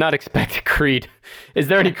 And I did not expect Creed. Is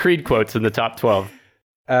there any Creed quotes in the top 12?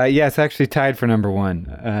 Yeah, it's actually tied for number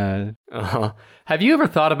 1. Have you ever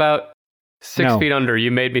thought about 6 No. feet under?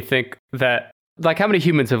 You made me think that, like, how many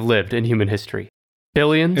humans have lived in human history?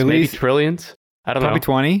 Billions? At Maybe least- trillions? I don't know. Probably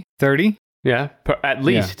 20, 30. Yeah, at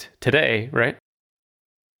least today, right?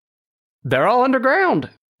 They're all underground.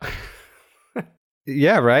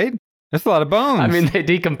 Yeah, right? That's a lot of bones. I mean, they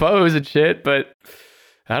decompose and shit, but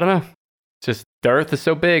I don't know. Just the earth is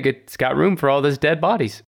so big, it's got room for all those dead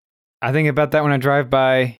bodies. I think about that when I drive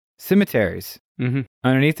by cemeteries. Mm-hmm.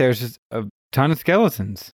 Underneath there's just a ton of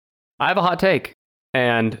skeletons. I have a hot take,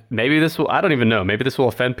 and maybe this will, I don't even know, maybe this will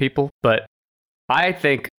offend people, but I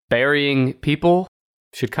think burying people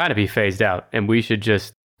should kind of be phased out, and we should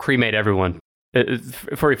just cremate everyone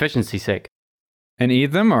for efficiency's sake. And eat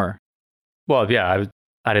them, or? Well, yeah,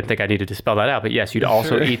 I didn't think I needed to spell that out, but yes, you'd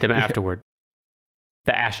also Sure. eat them afterward.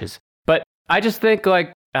 The ashes. But I just think,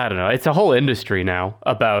 like, I don't know, it's a whole industry now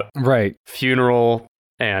about Right. funeral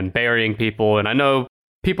and burying people. And I know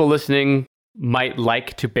people listening might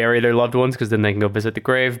like to bury their loved ones because then they can go visit the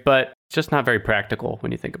grave, but it's just not very practical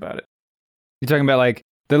when you think about it. You're talking about like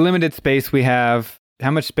the limited space we have,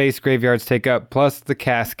 how much space graveyards take up, plus the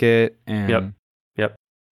casket and Yep.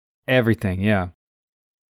 everything. Yeah.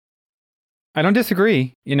 I don't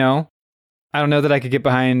disagree. You know, I don't know that I could get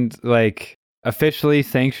behind like officially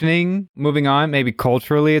sanctioning moving on. Maybe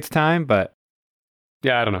culturally it's time, but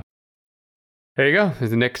Yeah, I don't know. There you go.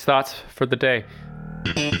 There's Nick's thoughts for the day.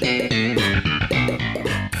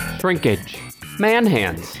 Shrinkage. Man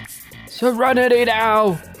hands. Serenity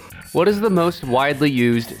now! What is the most widely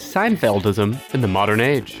used Seinfeldism in the modern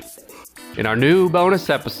age? In our new bonus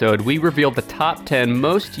episode, we revealed the top 10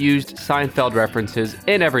 most used Seinfeld references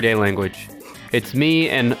in everyday language. It's me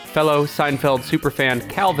and fellow Seinfeld superfan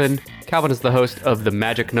Calvin. Calvin is the host of the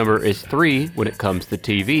Magic Number is 3 when it comes to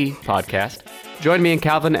TV podcast. Join me and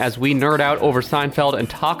Calvin as we nerd out over Seinfeld and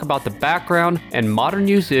talk about the background and modern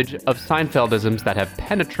usage of Seinfeldisms that have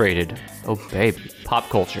penetrated, oh baby, pop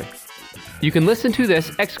culture. You can listen to this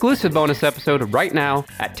exclusive bonus episode right now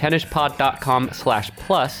at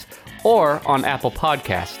tennispod.com/plus or on Apple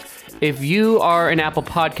Podcast. If you are an Apple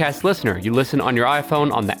Podcast listener, you listen on your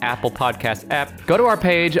iPhone on the Apple Podcast app, go to our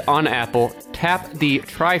page on Apple, tap the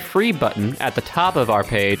Try Free button at the top of our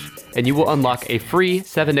page, and you will unlock a free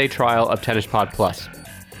 7-day trial of TennisPod Plus.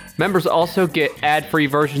 Members also get ad-free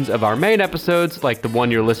versions of our main episodes, like the one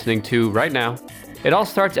you're listening to right now. It all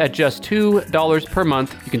starts at just $2 per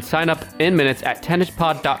month. You can sign up in minutes at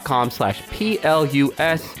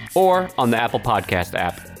tennispod.com/PLUS or on the Apple Podcast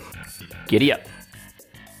app. Giddy up.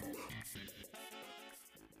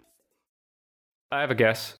 I have a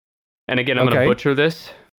guess. And again, I'm going Okay. to butcher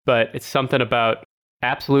this, but it's something about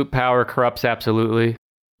absolute power corrupts absolutely.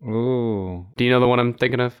 ooh, Do you know the one I'm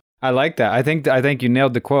thinking of? I like that. I think you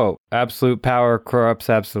nailed the quote. Absolute power corrupts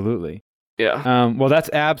absolutely. Yeah. Well, that's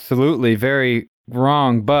absolutely very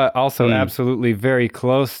wrong, but also absolutely very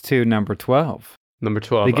close to number 12. Number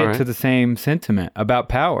 12. They get all right. to the same sentiment about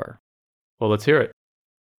power. Well, let's hear it.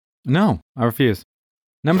 No, I refuse.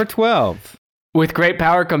 Number 12. With great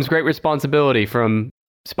power comes great responsibility from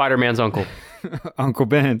Spider-Man's uncle. Uncle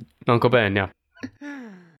Ben. Uncle Ben, yeah.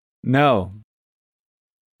 No.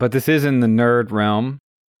 But this is in the nerd realm.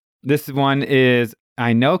 This one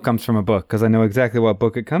I know comes from a book because I know exactly what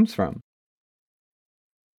book it comes from.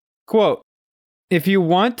 Quote, if you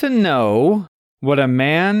want to know what a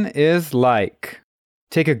man is like,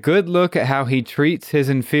 take a good look at how he treats his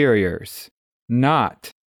inferiors,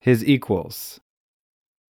 not his equals.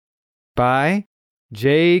 By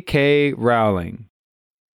J.K. Rowling.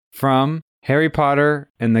 From Harry Potter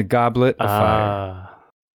and the Goblet of Fire.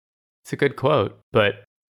 It's a good quote, but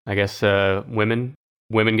I guess women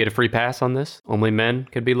get a free pass on this. Only men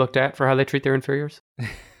could be looked at for how they treat their inferiors.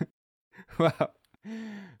 Well,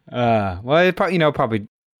 probably.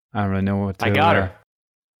 I don't really know what to. I got her.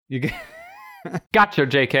 You Gotcha,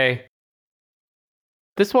 JK.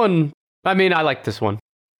 This one, I like this one.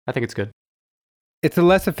 I think it's good. It's a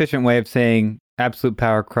less efficient way of saying absolute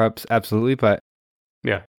power corrupts absolutely, but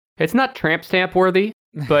yeah, it's not tramp stamp worthy,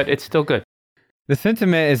 but it's still good. The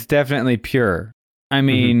sentiment is definitely pure. I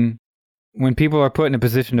mean, when people are put in a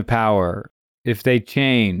position of power, if they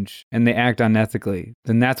change and they act unethically,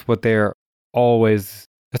 then that's what they're always.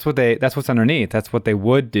 That's what's underneath. That's what they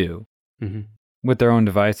would do with their own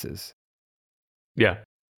devices. Yeah.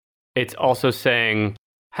 It's also saying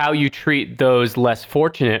how you treat those less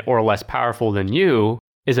fortunate or less powerful than you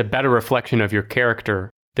is a better reflection of your character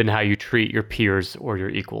than how you treat your peers or your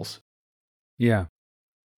equals. Yeah.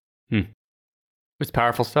 It's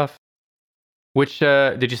powerful stuff. Which,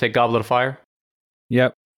 did you say Goblet of Fire?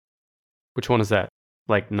 Yep. Which one is that?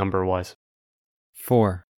 Like number-wise?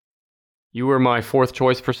 4. You were my 4th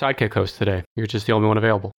choice for sidekick host today. You're just the only one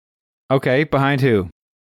available. Okay, behind who?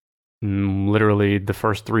 Literally the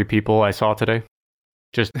first 3 people I saw today.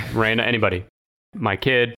 Just random anybody. My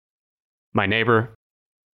kid, my neighbor,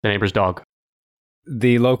 the neighbor's dog.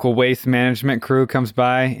 The local waste management crew comes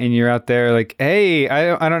by and you're out there like, hey,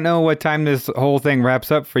 I don't know what time this whole thing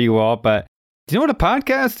wraps up for you all, but do you know what a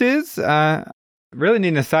podcast is? Really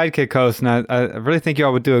need a sidekick host, and I really think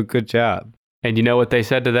y'all would do a good job. And you know what they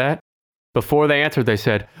said to that? Before they answered, they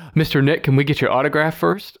said, Mr. Nick, can we get your autograph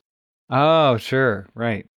first? Oh, sure.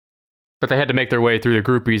 Right. But they had to make their way through the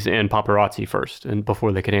groupies and paparazzi first, and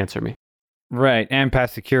before they could answer me. Right. And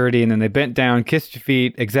past security. And then they bent down, kissed your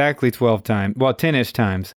feet exactly 12 times. Well, 10-ish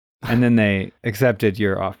times. And then they accepted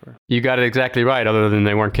your offer. You got it exactly right, other than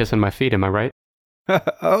they weren't kissing my feet. Am I right?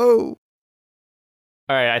 Oh.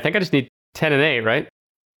 All right. I think I just need 10 and 8, right?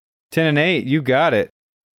 10 and 8. You got it.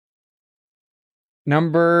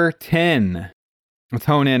 Number 10. Let's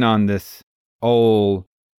hone in on this old.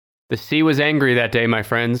 The sea was angry that day, my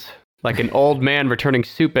friends, like an old man returning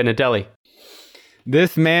soup in a deli.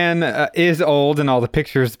 This man is old in all the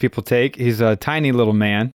pictures people take. He's a tiny little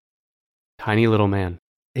man. Tiny little man.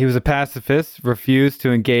 He was a pacifist, refused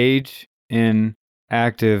to engage in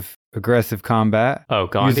active, aggressive combat. Oh,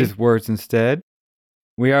 Gandhi? Used his words instead.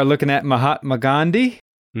 We are looking at Mahatma Gandhi.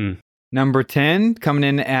 Number 10, coming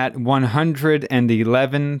in at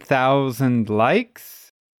 111,000 likes.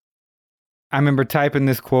 I remember typing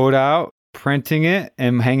this quote out, printing it,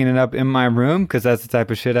 and hanging it up in my room because that's the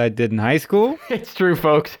type of shit I did in high school. It's true,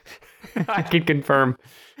 folks. I can confirm.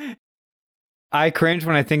 I cringe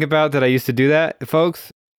when I think about that I used to do that.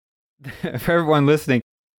 Folks, for everyone listening,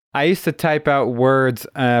 I used to type out words,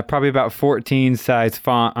 probably about 14 size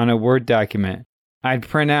font on a Word document. I'd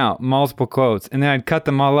print out multiple quotes, and then I'd cut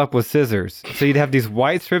them all up with scissors. So you'd have these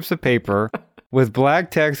white strips of paper with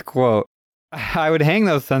black text quote. I would hang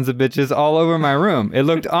those sons of bitches all over my room. It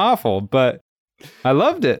looked awful, but I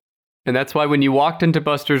loved it. And that's why when you walked into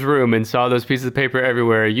Buster's room and saw those pieces of paper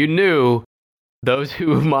everywhere, you knew those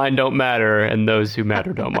who mind don't matter and those who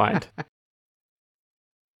matter don't mind.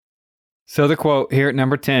 So the quote here at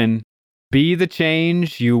number 10, be the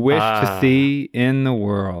change you wish to see in the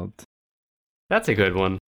world. That's a good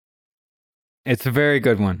one. It's a very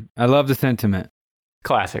good one. I love the sentiment.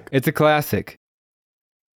 Classic. It's a classic.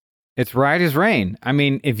 It's right as rain. I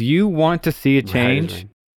mean, if you want to see a change,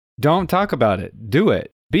 don't talk about it. Do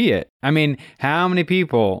it. Be it. I mean, how many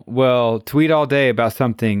people will tweet all day about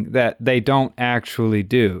something that they don't actually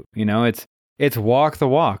do? You know, it's walk the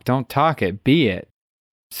walk. Don't talk it. Be it.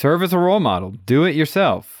 Serve as a role model. Do it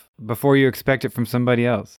yourself before you expect it from somebody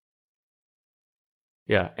else.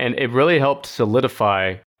 Yeah, and it really helped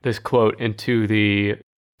solidify this quote into the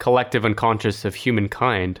collective unconscious of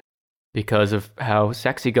humankind because of how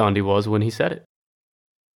sexy Gandhi was when he said it.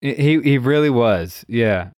 He really was,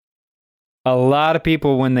 yeah. A lot of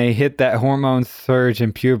people, when they hit that hormone surge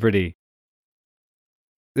in puberty,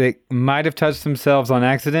 they might have touched themselves on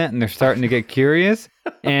accident and they're starting to get curious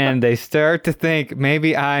and they start to think,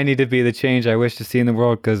 maybe I need to be the change I wish to see in the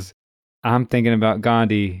world because I'm thinking about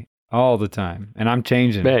Gandhi all the time and I'm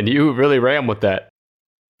changing. Man, you really ran with that.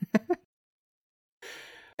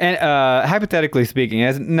 And hypothetically speaking,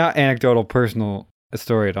 as not anecdotal, personal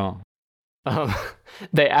story at all.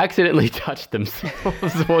 They accidentally touched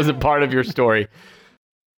themselves. Wasn't part of your story,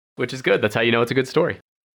 which is good. That's how you know it's a good story.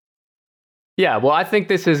 Yeah, well, I think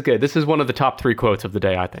this is good. This is one of the top 3 quotes of the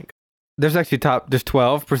day, I think. There's actually there's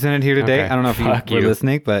 12 presented here today. Okay. I don't know if you were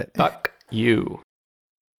listening, but... Fuck you.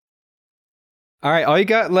 All right, all you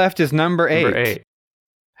got left is number 8. Number 8.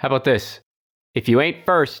 How about this? If you ain't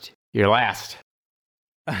first, you're last.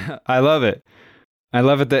 I love it. I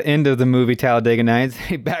love at the end of the movie Talladega Nights,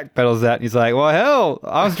 he backpedals that and he's like, well, hell,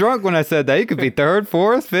 I was drunk when I said that. You could be 3rd,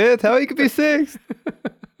 4th, 5th. Hell, you could be 6th.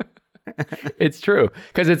 It's true,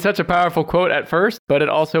 because it's such a powerful quote at first, but it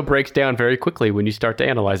also breaks down very quickly when you start to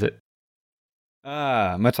analyze it.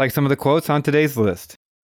 Much like some of the quotes on today's list.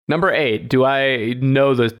 Number 8, do I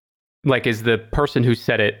know is the person who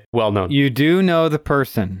said it well known? You do know the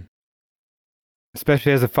person,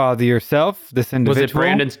 especially as a father yourself, this individual. Was it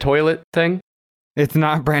Brandon's toilet thing? It's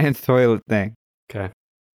not Brandon's toilet thing. Okay.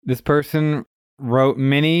 This person wrote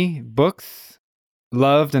many books,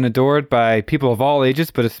 loved and adored by people of all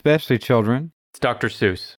ages, but especially children. It's Dr.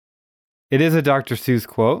 Seuss. It is a Dr. Seuss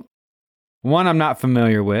quote. One I'm not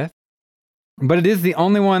familiar with, but it is the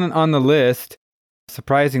only one on the list,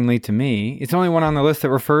 surprisingly to me, it's the only one on the list that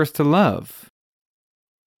refers to love.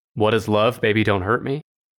 What is love? Baby, don't hurt me?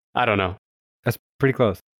 I don't know. That's pretty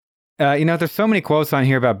close. There's so many quotes on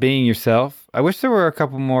here about being yourself. I wish there were a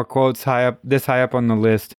couple more quotes high up on the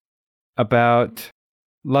list about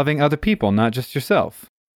loving other people, not just yourself.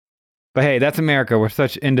 But hey, that's America. We're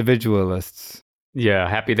such individualists. Yeah,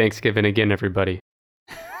 happy Thanksgiving again, everybody.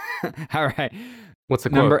 All right. What's the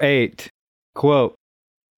quote? Number 8, quote,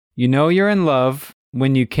 you know you're in love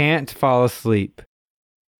when you can't fall asleep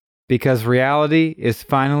because reality is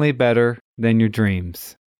finally better than your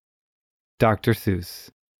dreams. Dr. Seuss.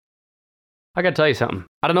 I gotta tell you something.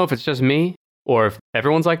 I don't know if it's just me or if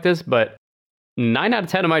everyone's like this, but 9 out of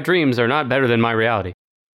 10 of my dreams are not better than my reality.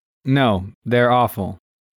 No, they're awful.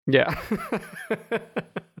 Yeah.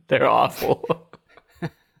 They're awful.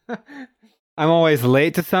 I'm always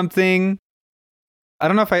late to something. I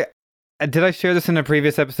don't know if did I share this in a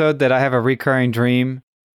previous episode that I have a recurring dream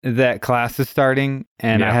that class is starting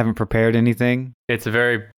and I haven't prepared anything? It's a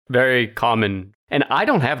very, very common, and I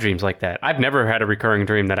don't have dreams like that. I've never had a recurring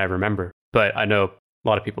dream that I remember, but I know a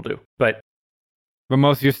lot of people do. But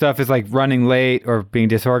most of your stuff is like running late or being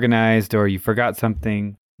disorganized or you forgot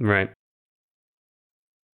something. Right.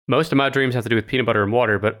 Most of my dreams have to do with peanut butter and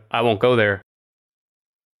water, but I won't go there.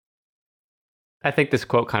 I think this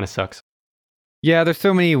quote kind of sucks. Yeah, there's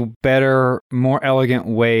so many better, more elegant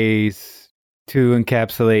ways to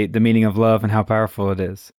encapsulate the meaning of love and how powerful it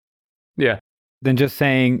is. Yeah. Than just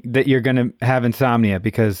saying that you're going to have insomnia,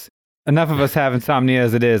 because enough of us have insomnia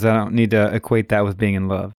as it is. I don't need to equate that with being in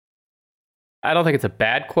love. I don't think it's a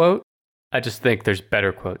bad quote. I just think there's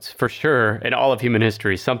better quotes. For sure, in all of human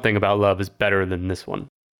history, something about love is better than this one.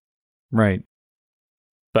 Right.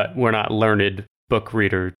 But we're not learned book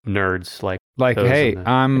reader nerds like hey,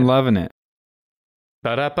 I'm loving it.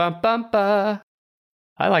 Ba-da-bum-bum-ba.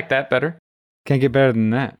 I like that better. Can't get better than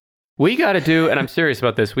that. We got to do, and I'm serious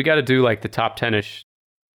about this, we got to do like the top 10-ish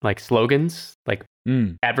like slogans, like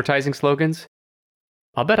advertising slogans.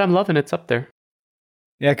 I'll bet I'm loving it's up there.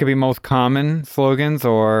 Yeah, it could be most common slogans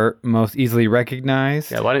or most easily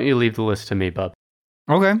recognized. Yeah, why don't you leave the list to me, bub?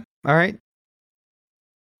 Okay. All right.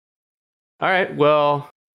 All right, well.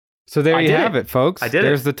 So there you have it, folks. I did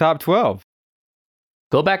There's the top 12.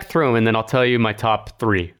 Go back through them, and then I'll tell you my top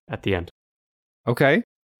 3 at the end. Okay.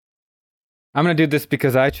 I'm going to do this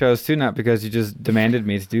because I chose to, not because you just demanded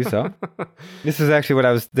me to do so. This is actually what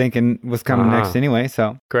I was thinking was coming next anyway,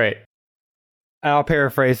 so. Great. I'll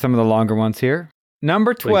paraphrase some of the longer ones here.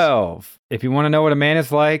 Number 12. Please. If you want to know what a man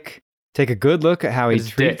is like, take a good look at how he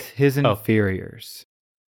treats his inferiors.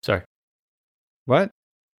 Sorry. What?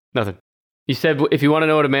 Nothing. You said, if you want to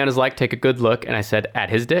know what a man is like, take a good look. And I said, at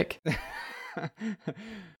his dick.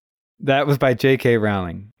 That was by J.K.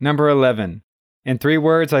 Rowling. Number 11. In 3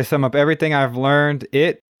 words, I sum up everything I've learned.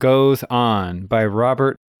 It goes on, by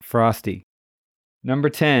Robert Frosty. Number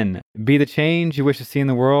 10. Be the change you wish to see in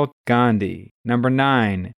the world. Gandhi. Number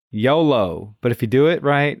 9. YOLO. But if you do it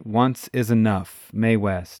right, once is enough. Mae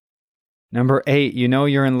West. Number 8. You know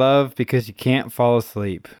you're in love because you can't fall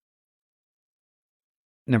asleep.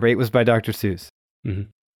 Number 8 was by Dr. Seuss. Mm-hmm.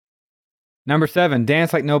 Number 7,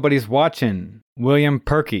 Dance Like Nobody's Watching, William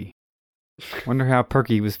Perky. Wonder how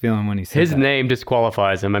Perky was feeling when he said his that. name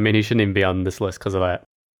disqualifies him. I mean, he shouldn't even be on this list because of that.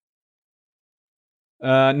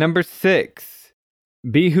 Number 6,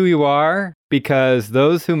 Be Who You Are because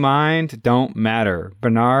those who mind don't matter,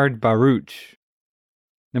 Bernard Baruch.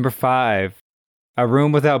 Number 5, a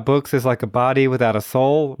room without books is like a body without a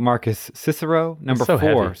soul. Marcus Cicero. Number so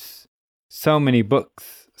 4, heavy. so many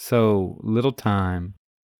books, so little time.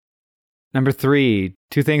 Number 3,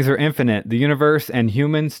 two things are infinite, the universe and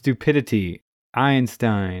human stupidity.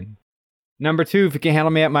 Einstein. Number 2, if you can't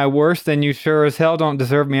handle me at my worst, then you sure as hell don't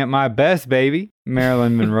deserve me at my best, baby.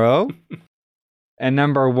 Marilyn Monroe. And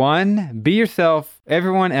number 1, be yourself.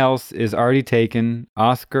 Everyone else is already taken.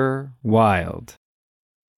 Oscar Wilde.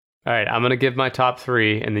 All right, I'm going to give my top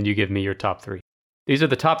 3, and then you give me your top 3. These are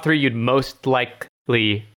the top 3 you'd most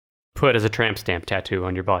likely put as a tramp stamp tattoo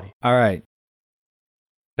on your body. All right.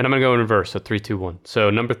 And I'm going to go in reverse, so 3, 2, 1. So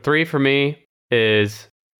number 3 for me is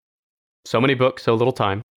so many books, so little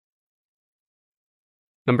time.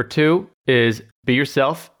 Number 2 is be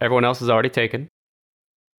yourself. Everyone else is already taken.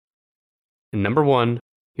 And number 1,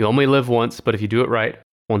 you only live once, but if you do it right,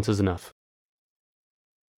 once is enough.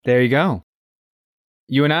 There you go.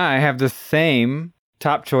 You and I have the same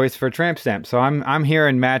top choice for tramp stamp. So I'm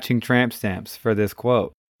hearing matching tramp stamps for this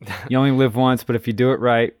quote. You only live once, but if you do it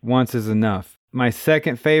right, once is enough. My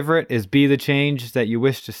second favorite is be the change that you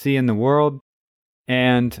wish to see in the world.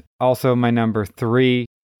 And also my number 3,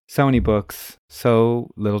 so many books,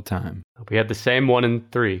 so little time. We had the same 1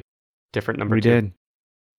 and 3, different number 2. We did.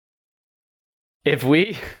 If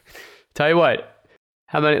we, tell you what,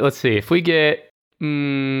 how many, let's see, if we get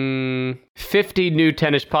 50 new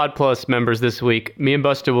Tennis Pod Plus members this week, me and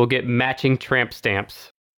Buster will get matching tramp stamps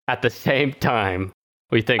at the same time.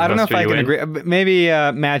 What do you think, I don't Buster? know if I can agree. Maybe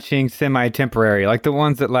matching semi-temporary, like the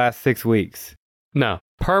ones that last 6 weeks. No,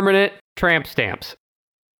 permanent tramp stamps.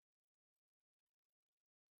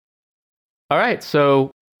 All right, so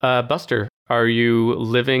Buster, are you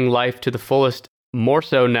living life to the fullest more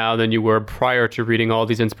so now than you were prior to reading all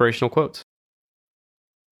these inspirational quotes?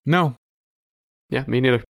 No. Yeah, me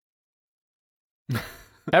neither.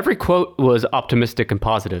 Every quote was optimistic and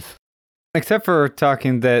positive. Except for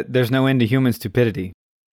talking that there's no end to human stupidity.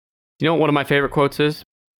 You know what one of my favorite quotes is?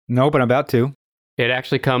 No, but I'm about to. It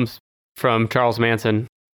actually comes from Charles Manson.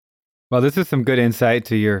 Well, this is some good insight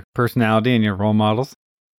to your personality and your role models.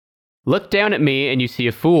 Look down at me and you see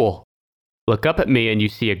a fool. Look up at me and you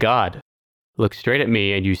see a god. Look straight at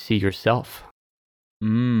me and you see yourself.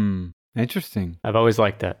 Interesting. I've always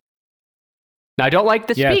liked that. Now, I don't like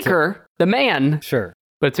the speaker, the man, Sure.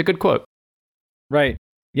 but it's a good quote. Right.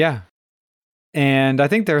 Yeah. And I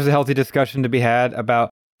think there's a healthy discussion to be had about,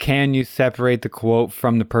 can you separate the quote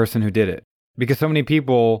from the person who did it? Because so many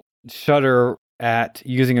people shudder at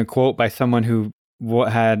using a quote by someone who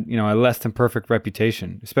had, a less than perfect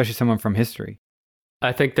reputation, especially someone from history.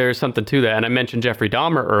 I think there's something to that. And I mentioned Jeffrey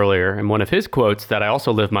Dahmer earlier, and one of his quotes that I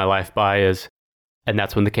also live my life by is, and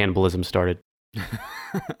that's when the cannibalism started.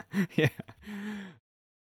 Yeah.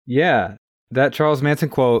 Yeah. That Charles Manson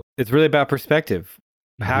quote, it's really about perspective.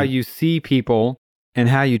 How you see people and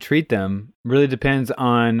how you treat them really depends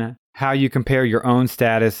on how you compare your own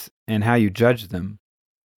status and how you judge them.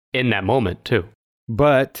 In that moment, too.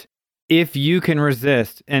 But if you can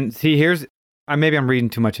resist, and see, maybe I'm reading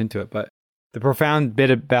too much into it, but the profound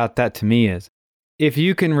bit about that to me is, if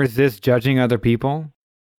you can resist judging other people,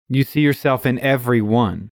 you see yourself in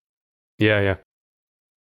everyone. Yeah.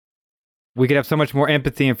 We could have so much more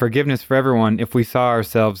empathy and forgiveness for everyone if we saw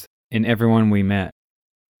ourselves in everyone we met.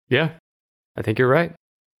 Yeah, I think you're right.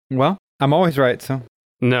 Well, I'm always right, so.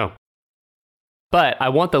 No. But I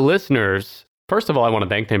want the listeners, first of all, I want to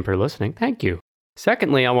thank them for listening. Thank you.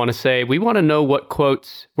 Secondly, I want to say we want to know what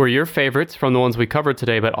quotes were your favorites from the ones we covered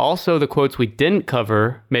today, but also the quotes we didn't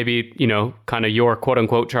cover, maybe, kind of your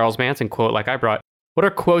quote-unquote Charles Manson quote like I brought. What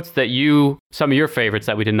are quotes that some of your favorites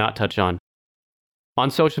that we did not touch on? On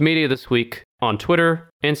social media this week, on Twitter,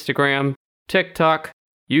 Instagram, TikTok,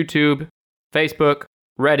 YouTube, Facebook,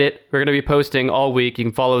 Reddit, we're going to be posting all week. You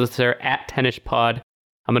can follow us there at TennishPod.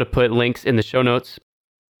 I'm going to put links in the show notes.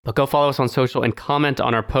 But go follow us on social and comment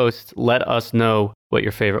on our posts. Let us know what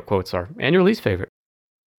your favorite quotes are and your least favorite.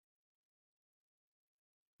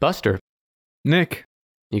 Buster. Nick.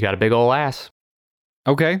 You got a big ol' ass.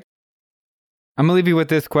 Okay. I'm going to leave you with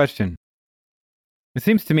this question. It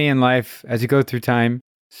seems to me in life, as you go through time,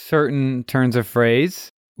 certain turns of phrase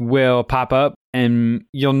will pop up and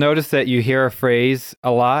you'll notice that you hear a phrase a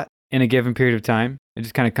lot in a given period of time. It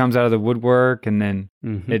just kind of comes out of the woodwork and then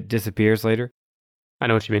it disappears later. I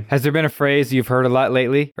know what you mean. Has there been a phrase you've heard a lot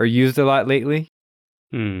lately or used a lot lately?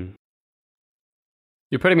 You're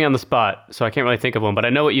putting me on the spot, so I can't really think of one, but I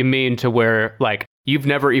know what you mean to where, like, you've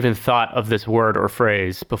never even thought of this word or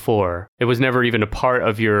phrase before. It was never even a part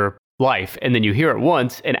of your life, and then you hear it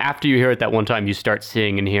once, and after you hear it that one time, you start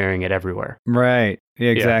seeing and hearing it everywhere. Right.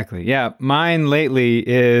 Exactly. Yeah. Mine lately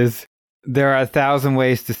is there are 1,000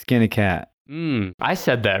 ways to skin a cat. I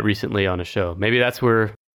said that recently on a show. Maybe that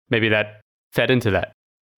fed into that.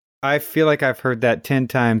 I feel like I've heard that 10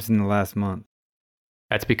 times in the last month.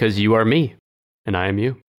 That's because you are me and I am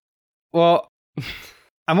you. Well,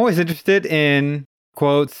 I'm always interested in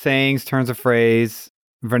quotes, sayings, turns of phrase,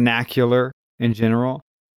 vernacular in general.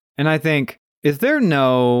 And I think, is there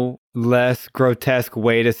no less grotesque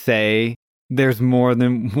way to say there's more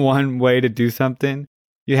than one way to do something?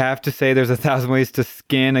 You have to say there's 1,000 ways to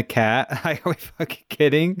skin a cat? Are we fucking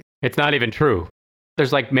kidding? It's not even true.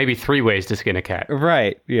 There's like maybe 3 ways to skin a cat.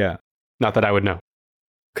 Right, yeah. Not that I would know.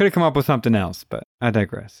 Could have come up with something else, but I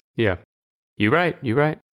digress. Yeah. You right.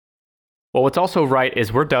 Well, what's also right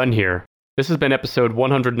is we're done here. This has been episode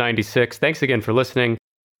 196. Thanks again for listening.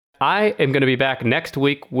 I am going to be back next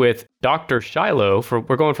week with Dr. Shiloh.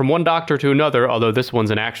 We're going from one doctor to another, although this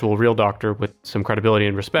one's an actual real doctor with some credibility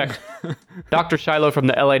and respect. Dr. Shiloh from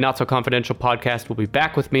the LA Not So Confidential podcast will be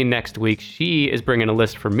back with me next week. She is bringing a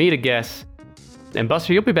list for me to guess. And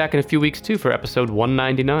Buster, you'll be back in a few weeks too for episode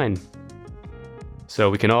 199.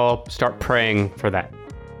 So we can all start praying for that.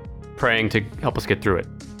 Praying to help us get through it.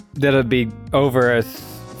 That'll be over as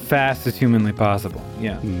fast as humanly possible.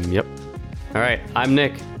 Yeah. Yep. All right. I'm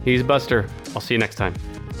Nick. He's Buster. I'll see you next time.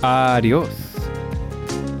 Adios.